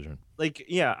on television.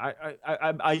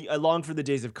 I long for the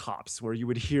days of Cops where you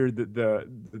would hear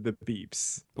the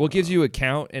beeps. Well, it gives you a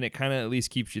count, and it kind of at least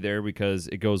keeps you there because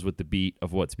it goes with the beat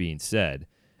of what's being said,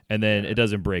 and then it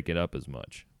doesn't break it up as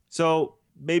much. So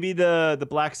maybe the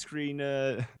black screen,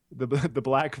 the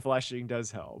black flashing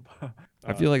does help.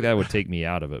 I feel like that would take me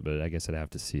out of it, but I guess I'd have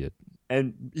to see it.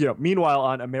 And meanwhile,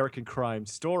 on American Crime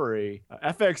Story,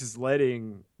 FX is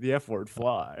letting the F word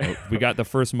fly. We got the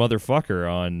first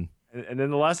motherfucker on. And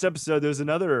then the last episode, there's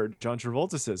another John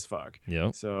Travolta says fuck.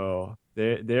 Yeah. So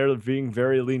they're being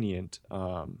very lenient.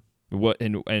 What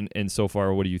and so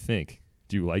far, what do you think?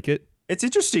 Do you like it? It's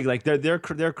interesting. Like they're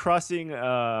crossing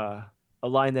a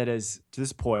line that has, to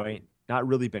this point, not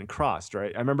really been crossed,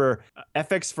 right? I remember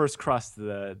FX first crossed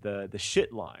the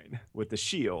shit line with The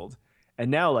Shield, and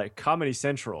now like Comedy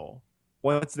Central,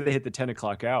 once they hit the 10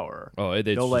 o'clock hour,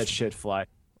 they'll let shit fly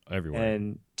everywhere.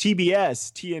 And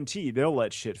TBS, TNT, they'll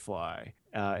let shit fly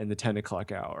in the 10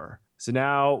 o'clock hour. So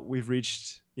now we've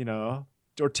reached,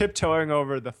 or tiptoeing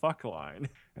over the fuck line,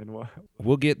 and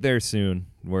we'll get there soon.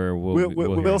 Where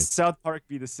will South Park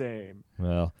be the same?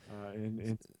 Well,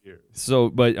 in years. So,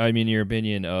 but I mean, your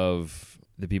opinion of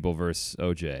The People versus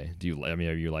OJ?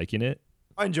 Are you liking it?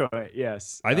 I enjoy it.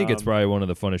 Yes, I think it's probably one of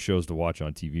the funnest shows to watch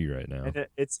on TV right now. And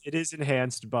it is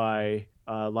enhanced by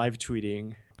live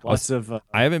tweeting. Lots of.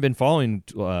 I haven't been following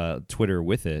Twitter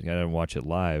with it. I didn't watch it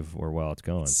live or while it's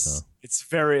going.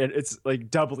 It's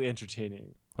like doubly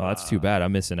entertaining. Oh, that's too bad.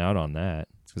 I'm missing out on that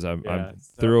because I'm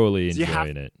thoroughly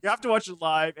enjoying it. You have to watch it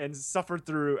live and suffer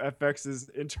through FX's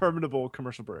interminable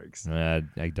commercial breaks. I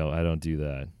don't do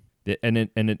that. And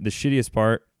the shittiest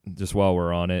part, just while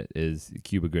we're on it, is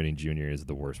Cuba Gooding Jr. is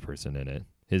the worst person in it.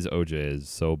 His OJ is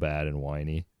so bad and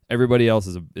whiny. Everybody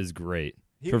else is great.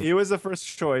 He was the first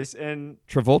choice, and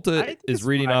Travolta is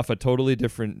reading off a totally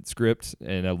different script,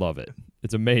 and I love it.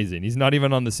 It's amazing. He's not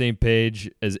even on the same page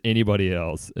as anybody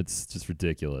else. It's just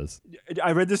ridiculous.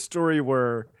 I read this story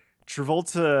where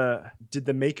Travolta did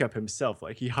the makeup himself.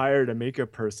 Like he hired a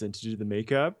makeup person to do the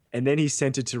makeup, and then he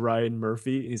sent it to Ryan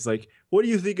Murphy. He's like, "What do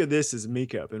you think of this as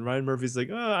makeup?" And Ryan Murphy's like,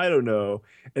 "Oh, I don't know."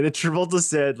 And then Travolta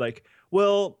said, "Like,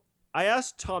 well, I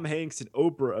asked Tom Hanks and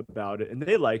Oprah about it, and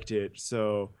they liked it.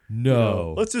 So,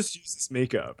 No. let's just use this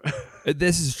makeup."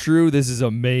 This is true. This is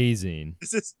amazing.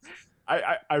 This is,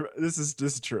 this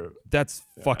is true. That's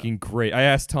fucking great. I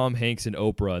asked Tom Hanks and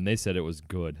Oprah, and they said it was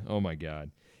good. Oh my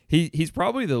god. He's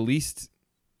probably the least.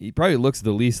 He probably looks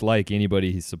the least like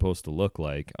anybody he's supposed to look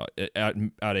like out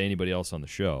of anybody else on the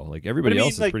show. Like everybody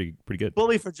else is pretty good.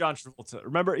 Bully for John Travolta.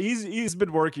 Remember, he's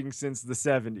been working since the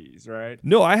 70s, right?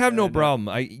 No, I have no problem.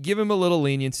 I give him a little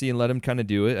leniency and let him kind of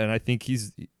do it, and I think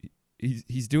he's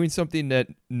doing something that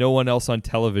no one else on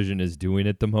television is doing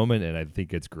at the moment, and I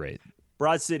think it's great.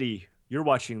 Broad City, you're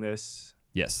watching this.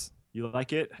 Yes. You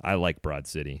like it? I like Broad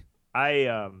City.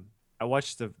 I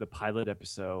watched the pilot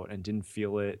episode and didn't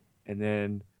feel it, and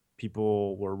then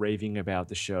people were raving about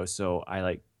the show, so I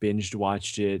like binged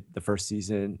watched it the first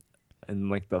season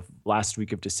and like the last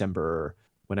week of December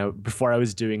before I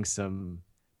was doing some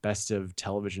best of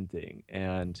television thing.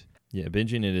 And yeah,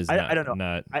 binging it is I don't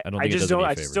know. I just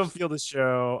don't feel the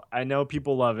show. I know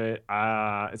people love it.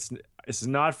 It's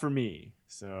not for me.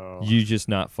 So you just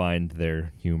not find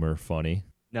their humor funny?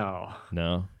 No.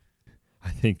 I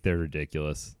think they're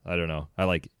ridiculous. I don't know. I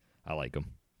like them.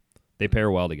 They pair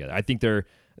well together. I think they're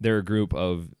a group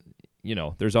of,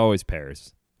 there's always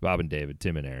pairs. Bob and David,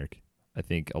 Tim and Eric. I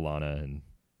think Alana and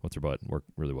what's her butt work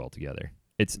really well together.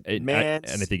 And I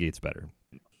think it's better.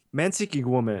 Man-Seeking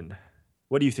Woman.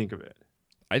 What do you think of it?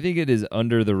 I think it is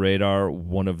under the radar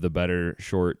one of the better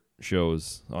short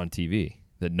shows on TV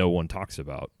that no one talks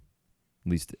about.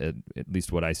 At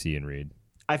least what I see and read.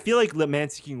 I feel like The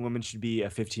Man-Seeking Woman should be a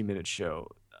 15-minute show.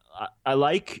 I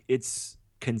like its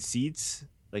conceits,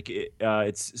 like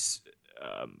it's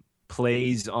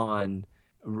plays on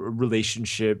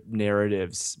relationship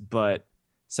narratives, but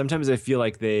sometimes I feel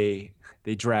like they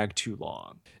drag too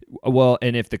long. Well,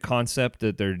 and if the concept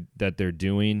that they're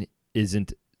doing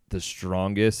isn't the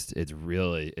strongest, it's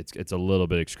a little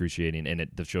bit excruciating, and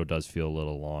the show does feel a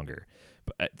little longer.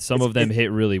 But some of them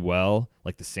hit really well,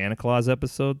 like the Santa Claus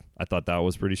episode. I thought that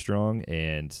was pretty strong,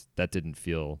 and that didn't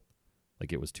feel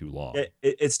like it was too long.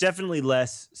 It's definitely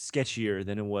less sketchier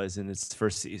than it was in its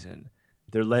first season.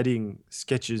 They're letting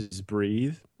sketches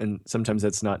breathe, and sometimes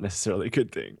that's not necessarily a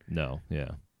good thing. No,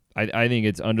 yeah, I think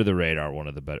it's under the radar. One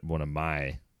of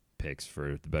my picks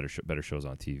for the better shows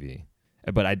on TV.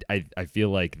 But I feel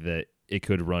like that it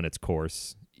could run its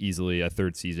course easily. A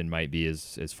third season might be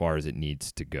as far as it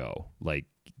needs to go. Like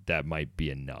that might be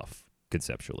enough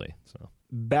conceptually. So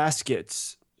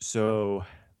Baskets. So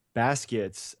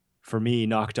Baskets for me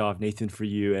knocked off Nathan For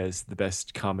You as the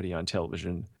best comedy on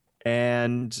television,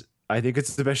 and I think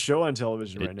it's the best show on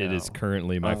television right now. It is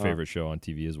currently my favorite show on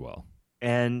TV as well.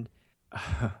 And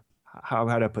how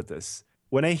do I put this?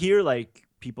 When I hear like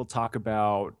people talk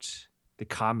about the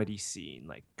comedy scene,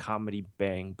 like Comedy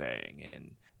Bang Bang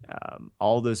and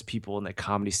all those people in the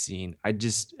comedy scene, I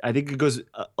think it goes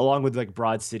along with like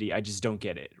Broad City. I just don't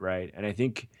get it, right? And I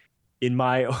think in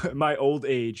my old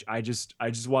age, I just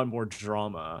want more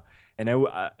drama,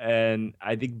 and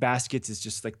I think Baskets is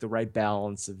just like the right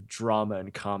balance of drama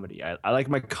and comedy. I like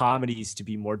my comedies to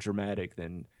be more dramatic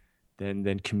than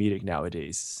comedic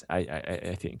nowadays.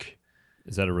 I think.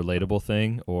 Is that a relatable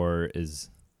thing, or is?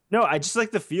 No, I just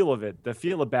like the feel of it. The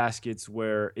feel of Baskets,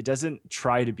 where it doesn't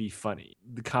try to be funny.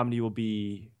 The comedy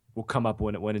will come up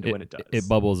when it does. It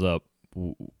bubbles up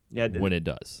when it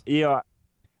does. Yeah,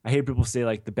 I hear people say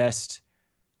like the best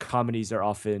comedies are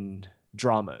often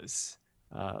dramas,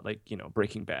 like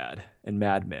Breaking Bad and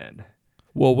Mad Men.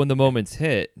 Well, when the moments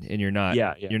hit and you're not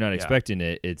expecting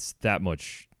it, it's that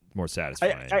much more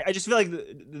satisfying. I just feel like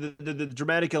the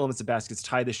dramatic elements of Baskets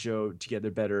tie the show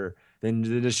together better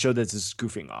than the show that's just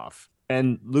goofing off.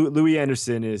 And Louis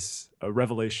Anderson is a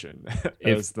revelation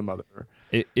as the mother.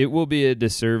 It will be a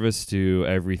disservice to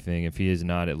everything if he is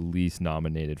not at least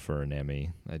nominated for an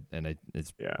Emmy.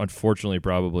 It's unfortunately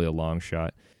probably a long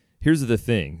shot. Here's the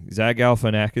thing. Zach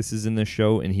Galifianakis is in this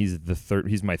show, and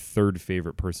he's my third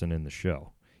favorite person in the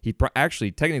show. He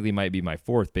actually technically might be my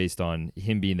fourth based on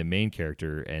him being the main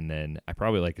character, and then I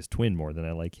probably like his twin more than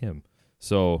I like him.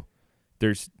 So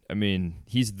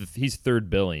he's third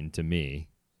billing to me.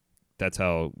 That's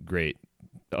how great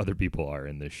other people are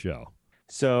in this show.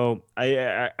 So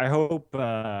I hope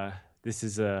this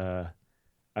is a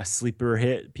sleeper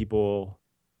hit. People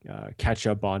catch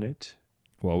up on it.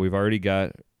 Well, we've already got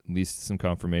at least some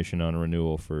confirmation on a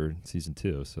renewal for season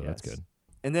 2, so that's good.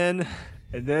 And then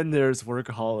And then there's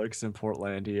Workaholics in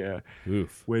Portlandia,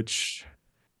 Oof. which,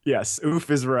 yes, oof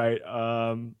is right.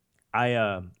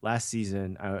 I last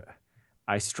season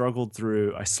I struggled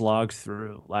through, I slogged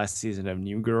through last season of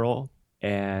New Girl,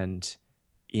 and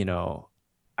you know,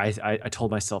 I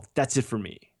told myself that's it for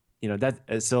me.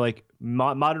 So like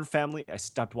Modern Family, I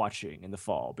stopped watching in the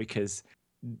fall because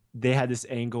they had this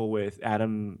angle with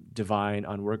Adam Devine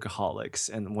on Workaholics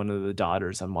and one of the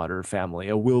daughters on Modern Family,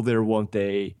 a will there won't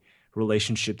they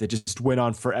relationship that just went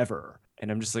on forever.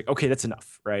 And I'm just like, okay, that's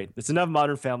enough, right? That's enough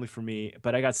Modern Family for me.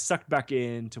 But I got sucked back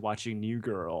into watching New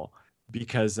Girl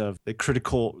because of the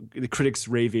critics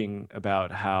raving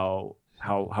about how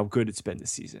good it's been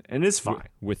this season, and it's fine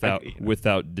without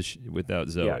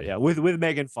Zoe. Yeah, with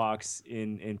Megan Fox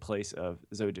in place of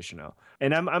Zoe Deschanel,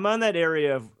 and I'm on that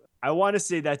area of I want to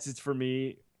say that's it for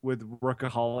me with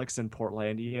Workaholics and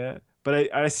Portlandia,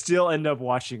 but I still end up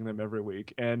watching them every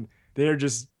week, and they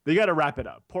got to wrap it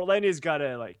up. Portlandia's got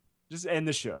to like just end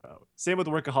the show. Same with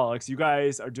Workaholics. You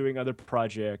guys are doing other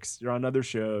projects. You're on other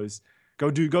shows.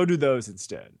 Go do those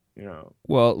instead.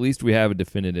 Well, at least we have a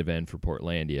definitive end for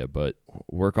Portlandia, but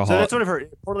Workaholics. So that's what I've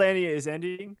heard. Portlandia is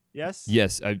ending. Yes.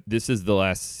 Yes. This is the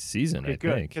last season. Okay, I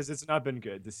good, think because it's not been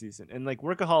good this season. And like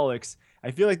Workaholics,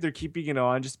 I feel like they're keeping it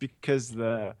on just because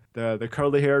the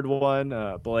curly haired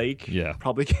one, Blake. Yeah.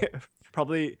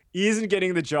 Probably he isn't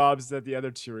getting the jobs that the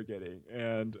other two are getting,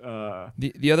 and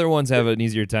the other ones have an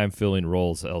easier time filling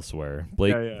roles elsewhere.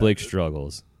 Blake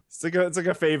struggles. It's like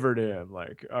a favor to him.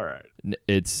 Like, all right,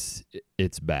 it's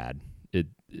bad.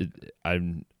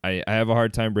 I have a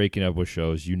hard time breaking up with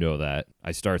shows. You know that.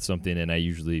 I start something and I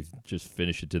usually just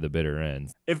finish it to the bitter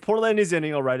end. If Portlandia's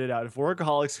ending, I'll write it out. If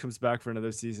Workaholics comes back for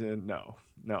another season, no.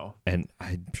 And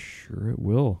I'm sure it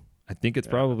will. I think it's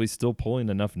probably still pulling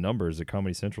enough numbers that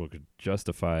Comedy Central could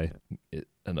justify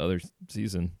another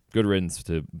season. Good riddance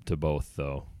to both,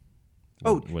 though.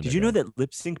 Did you know that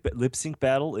Lip Sync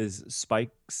Battle is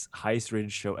Spike's highest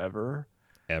rated show ever?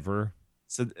 Ever?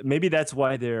 So maybe that's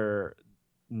why they're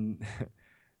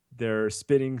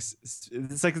spinning.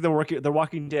 It's like they're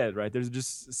Walking Dead, right? They're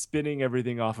just spinning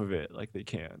everything off of it like they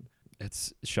can.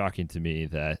 It's shocking to me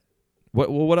that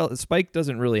what else? Spike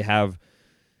doesn't really have.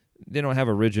 They don't have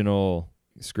original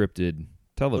scripted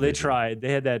television. Well, they tried.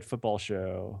 They had that football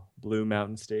show, Blue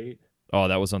Mountain State. Oh,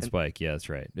 that was on Spike. Yeah, that's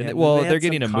right. Yeah, they're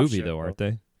getting a movie though, aren't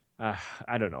they?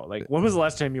 I don't know. Like, when was the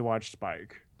last time you watched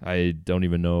Spike? I don't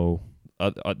even know.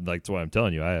 That's why I'm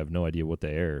telling you. I have no idea what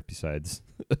they air besides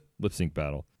Lip Sync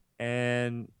Battle.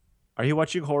 And are you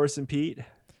watching Horace and Pete?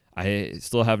 I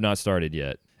still have not started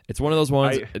yet. It's one of those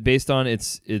ones based on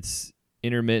its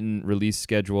intermittent release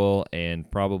schedule, and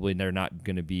probably they're not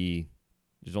going to be.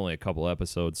 There's only a couple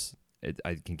episodes.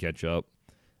 I can catch up.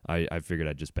 I figured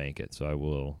I'd just bank it, so I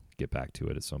will get back to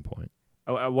it at some point.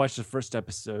 I watched the first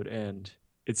episode, and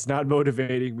it's not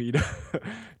motivating me to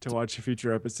watch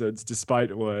future episodes,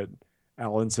 despite what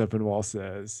Alan Sepinwall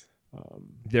says.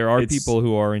 There are people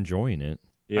who are enjoying it.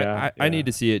 Yeah, I need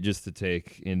to see it just to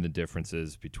take in the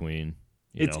differences between.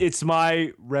 It's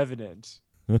my Revenant.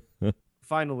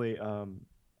 Finally,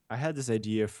 I had this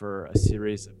idea for a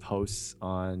series of posts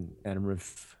on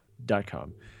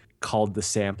animriff.com called The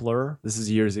Sampler. This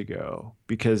is years ago,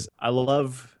 because I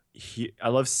love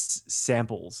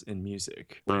samples in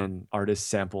music, when artists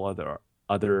sample other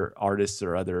artists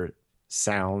or other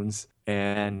sounds.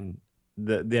 And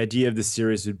the idea of the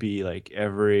series would be like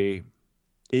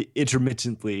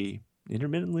intermittently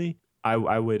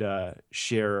I would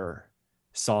share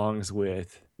songs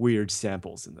with weird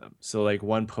samples in them. So like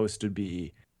one post would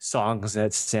be songs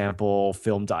that sample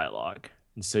film dialogue,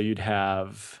 and so you'd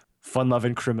have Fun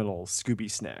Lovin' Criminals,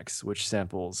 Scooby Snacks, which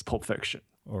samples Pulp Fiction,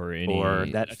 or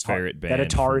that ferret band, that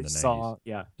Atari from the 90s. song,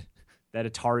 that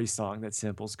Atari song that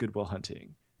samples Good Will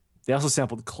Hunting. They also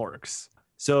sampled Clerks.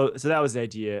 So that was the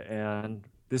idea, and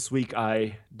this week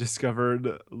I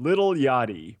discovered Little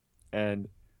Yachty, and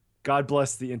God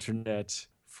bless the internet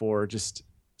for just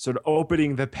sort of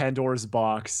opening the Pandora's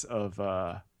box of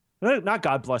not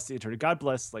God bless the internet, God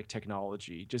bless like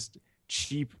technology, just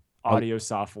cheap audio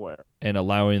software, and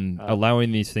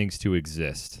allowing these things to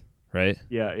exist, right?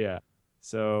 Yeah.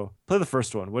 So play the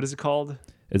first one. What is it called?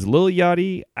 It's Lil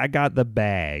Yachty, I Got the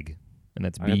Bag, and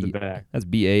that's I Got the Bag. That's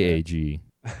BAAG.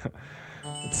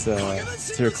 It's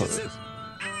here close.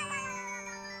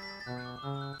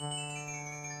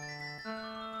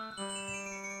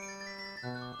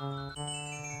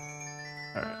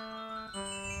 All right.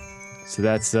 So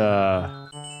that's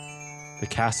the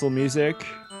castle music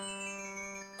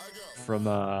from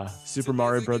Super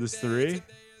Mario Brothers 3.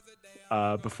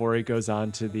 Before it goes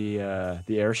on to the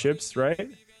airships, right?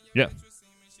 Yeah.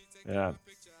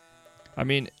 I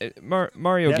mean,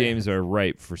 Mario Yeah. games are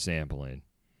ripe for sampling.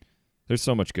 There's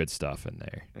so much good stuff in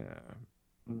there. Yeah.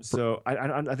 So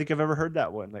I think I've ever heard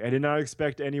that one. Like I did not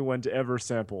expect anyone to ever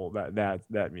sample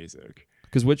that music.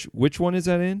 Because which one is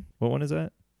that in? What one is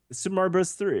that? Super Mario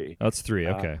Bros. 3. Oh, it's 3.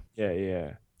 Okay.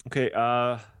 Yeah. Okay.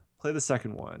 Play the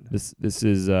second one. This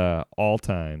is All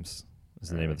Times is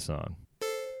the name of the song.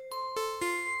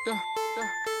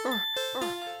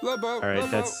 All right,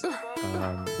 that's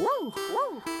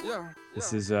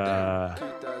this is the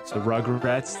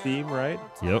Rugrats theme, right?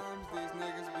 Yep.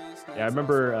 Yeah, I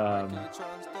remember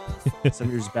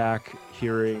some years back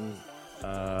hearing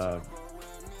a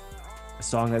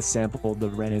song that sampled the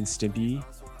Ren and Stimpy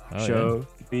show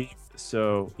theme.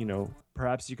 So,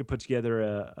 perhaps you could put together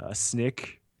a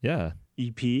Snick Yeah.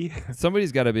 EP.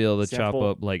 Somebody's got to be able to chop Sample.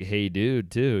 up like "Hey Dude"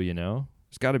 too.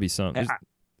 There's got to be some.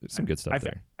 There's some good stuff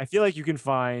there. I feel like you can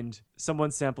find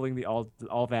someone sampling the all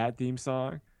that theme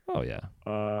song. Oh yeah.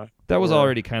 That was or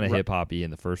already kind of hip hoppy in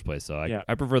the first place, so Yeah.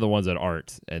 I prefer the ones that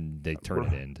aren't, and they turn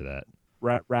it into that.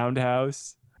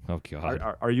 Roundhouse. Oh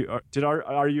god. Are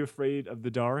you afraid of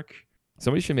the dark?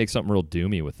 Somebody should make something real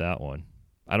doomy with that one.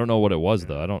 I don't know what it was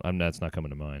though. That's not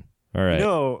coming to mind. All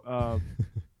right.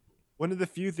 One of the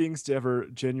few things to ever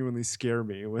genuinely scare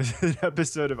me was an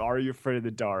episode of Are You Afraid of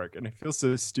the Dark? And I feel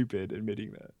so stupid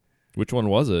admitting that. Which one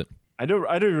was it? I don't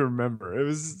even remember. It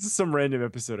was just some random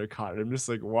episode I caught. I'm just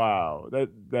like, wow,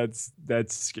 that's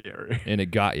scary. And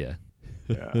it got you.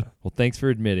 Yeah. Well, thanks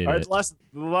for admitting All right, it.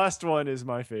 the last one is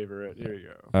my favorite. Here you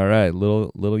go. All right,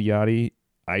 little Yachty,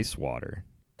 Ice Water.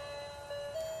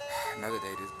 Another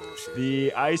day, this bullshit.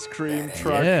 The ice cream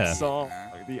truck Yeah. song.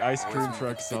 The ice cream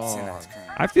truck song.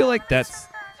 I feel like that's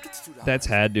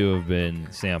had to have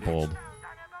been sampled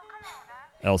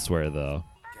elsewhere though.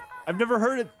 I've never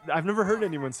heard it. I've never heard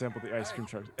anyone sample the ice cream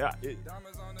truck. Yeah.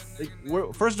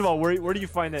 First of all, where do you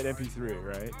find that MP3?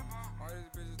 Right.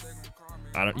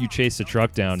 You chase the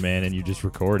truck down, man, and you just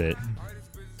record it.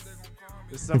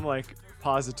 There's some like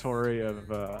repository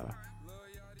of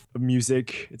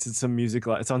music. It's in some music.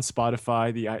 It's on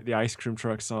Spotify. The ice cream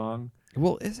truck song.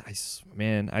 Well,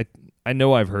 I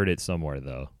know I've heard it somewhere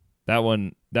though. That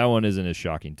one isn't as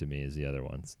shocking to me as the other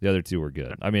ones. The other two were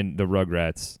good. I mean, the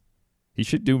Rugrats. He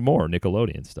should do more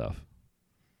Nickelodeon stuff.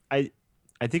 I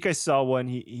think I saw one.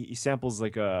 He samples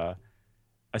like a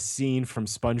scene from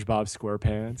SpongeBob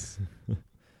SquarePants.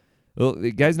 Well,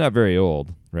 the guy's not very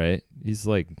old, right? He's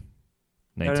like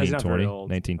No, he's not very 1920. old.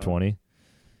 1920.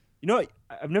 You know,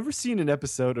 I've never seen an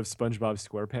episode of SpongeBob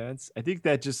SquarePants. I think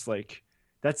that just like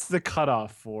that's the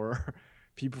cutoff for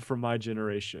people from my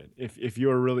generation. If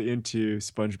you're really into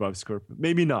SpongeBob SquarePants,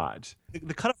 maybe not.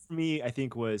 The cutoff for me, I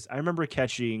think, was I remember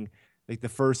catching like the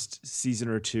first season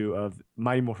or two of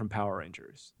Mighty Morphin Power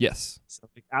Rangers. Yes. So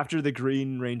like, after the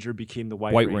Green Ranger became the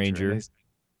White Ranger.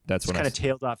 That's when kind of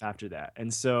tailed off after that,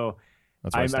 and so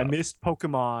that's when I I stopped. missed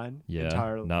Pokemon. Yeah,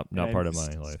 entirely. not and I part of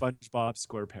missed my life. SpongeBob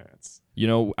SquarePants.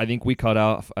 I think we cut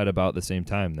off at about the same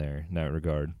time there in that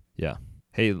regard. Yeah.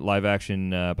 Hey, live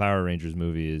action Power Rangers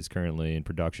movie is currently in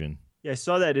production. Yeah, I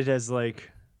saw that it has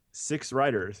like 6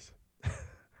 writers.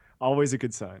 Always a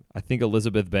good sign. I think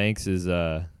Elizabeth Banks is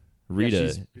Rita. Yeah,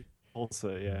 she's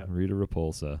Repulsa, yeah. Rita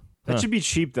Repulsa. That Huh. should be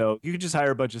cheap though. You could just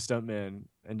hire a bunch of stuntmen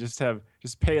and just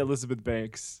pay Elizabeth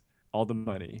Banks all the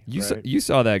money. Right? You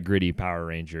saw that gritty Power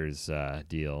Rangers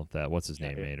deal that what's his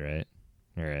name made, right?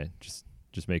 All right, just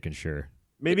making sure.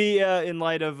 Maybe in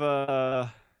light of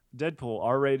Deadpool,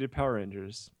 R-rated Power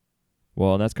Rangers.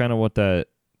 Well, and that's kind of what that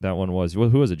one was. Who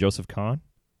was it? Joseph Kahn?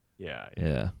 Yeah.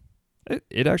 Yeah.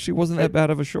 It actually wasn't that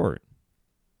bad of a short.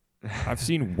 I've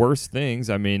seen worse things.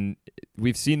 I mean,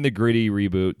 we've seen the gritty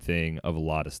reboot thing of a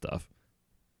lot of stuff.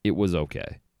 It was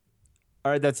okay.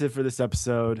 All right, that's it for this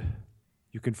episode.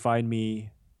 You can find me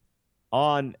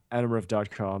on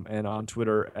adamriff.com and on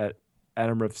Twitter at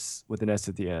adamriffs with an S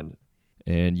at the end.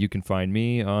 And you can find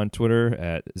me on Twitter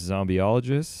at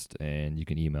zombieologist, and you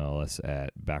can email us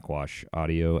at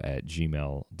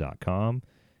backwashaudio@gmail.com.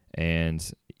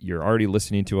 And you're already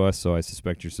listening to us, so I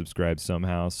suspect you're subscribed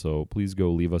somehow. So please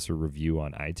go leave us a review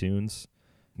on iTunes,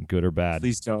 good or bad.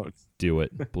 Please don't. Do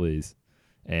it, please.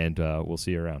 And we'll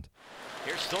see you around.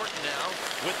 Here's Thornton now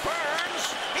with Burns.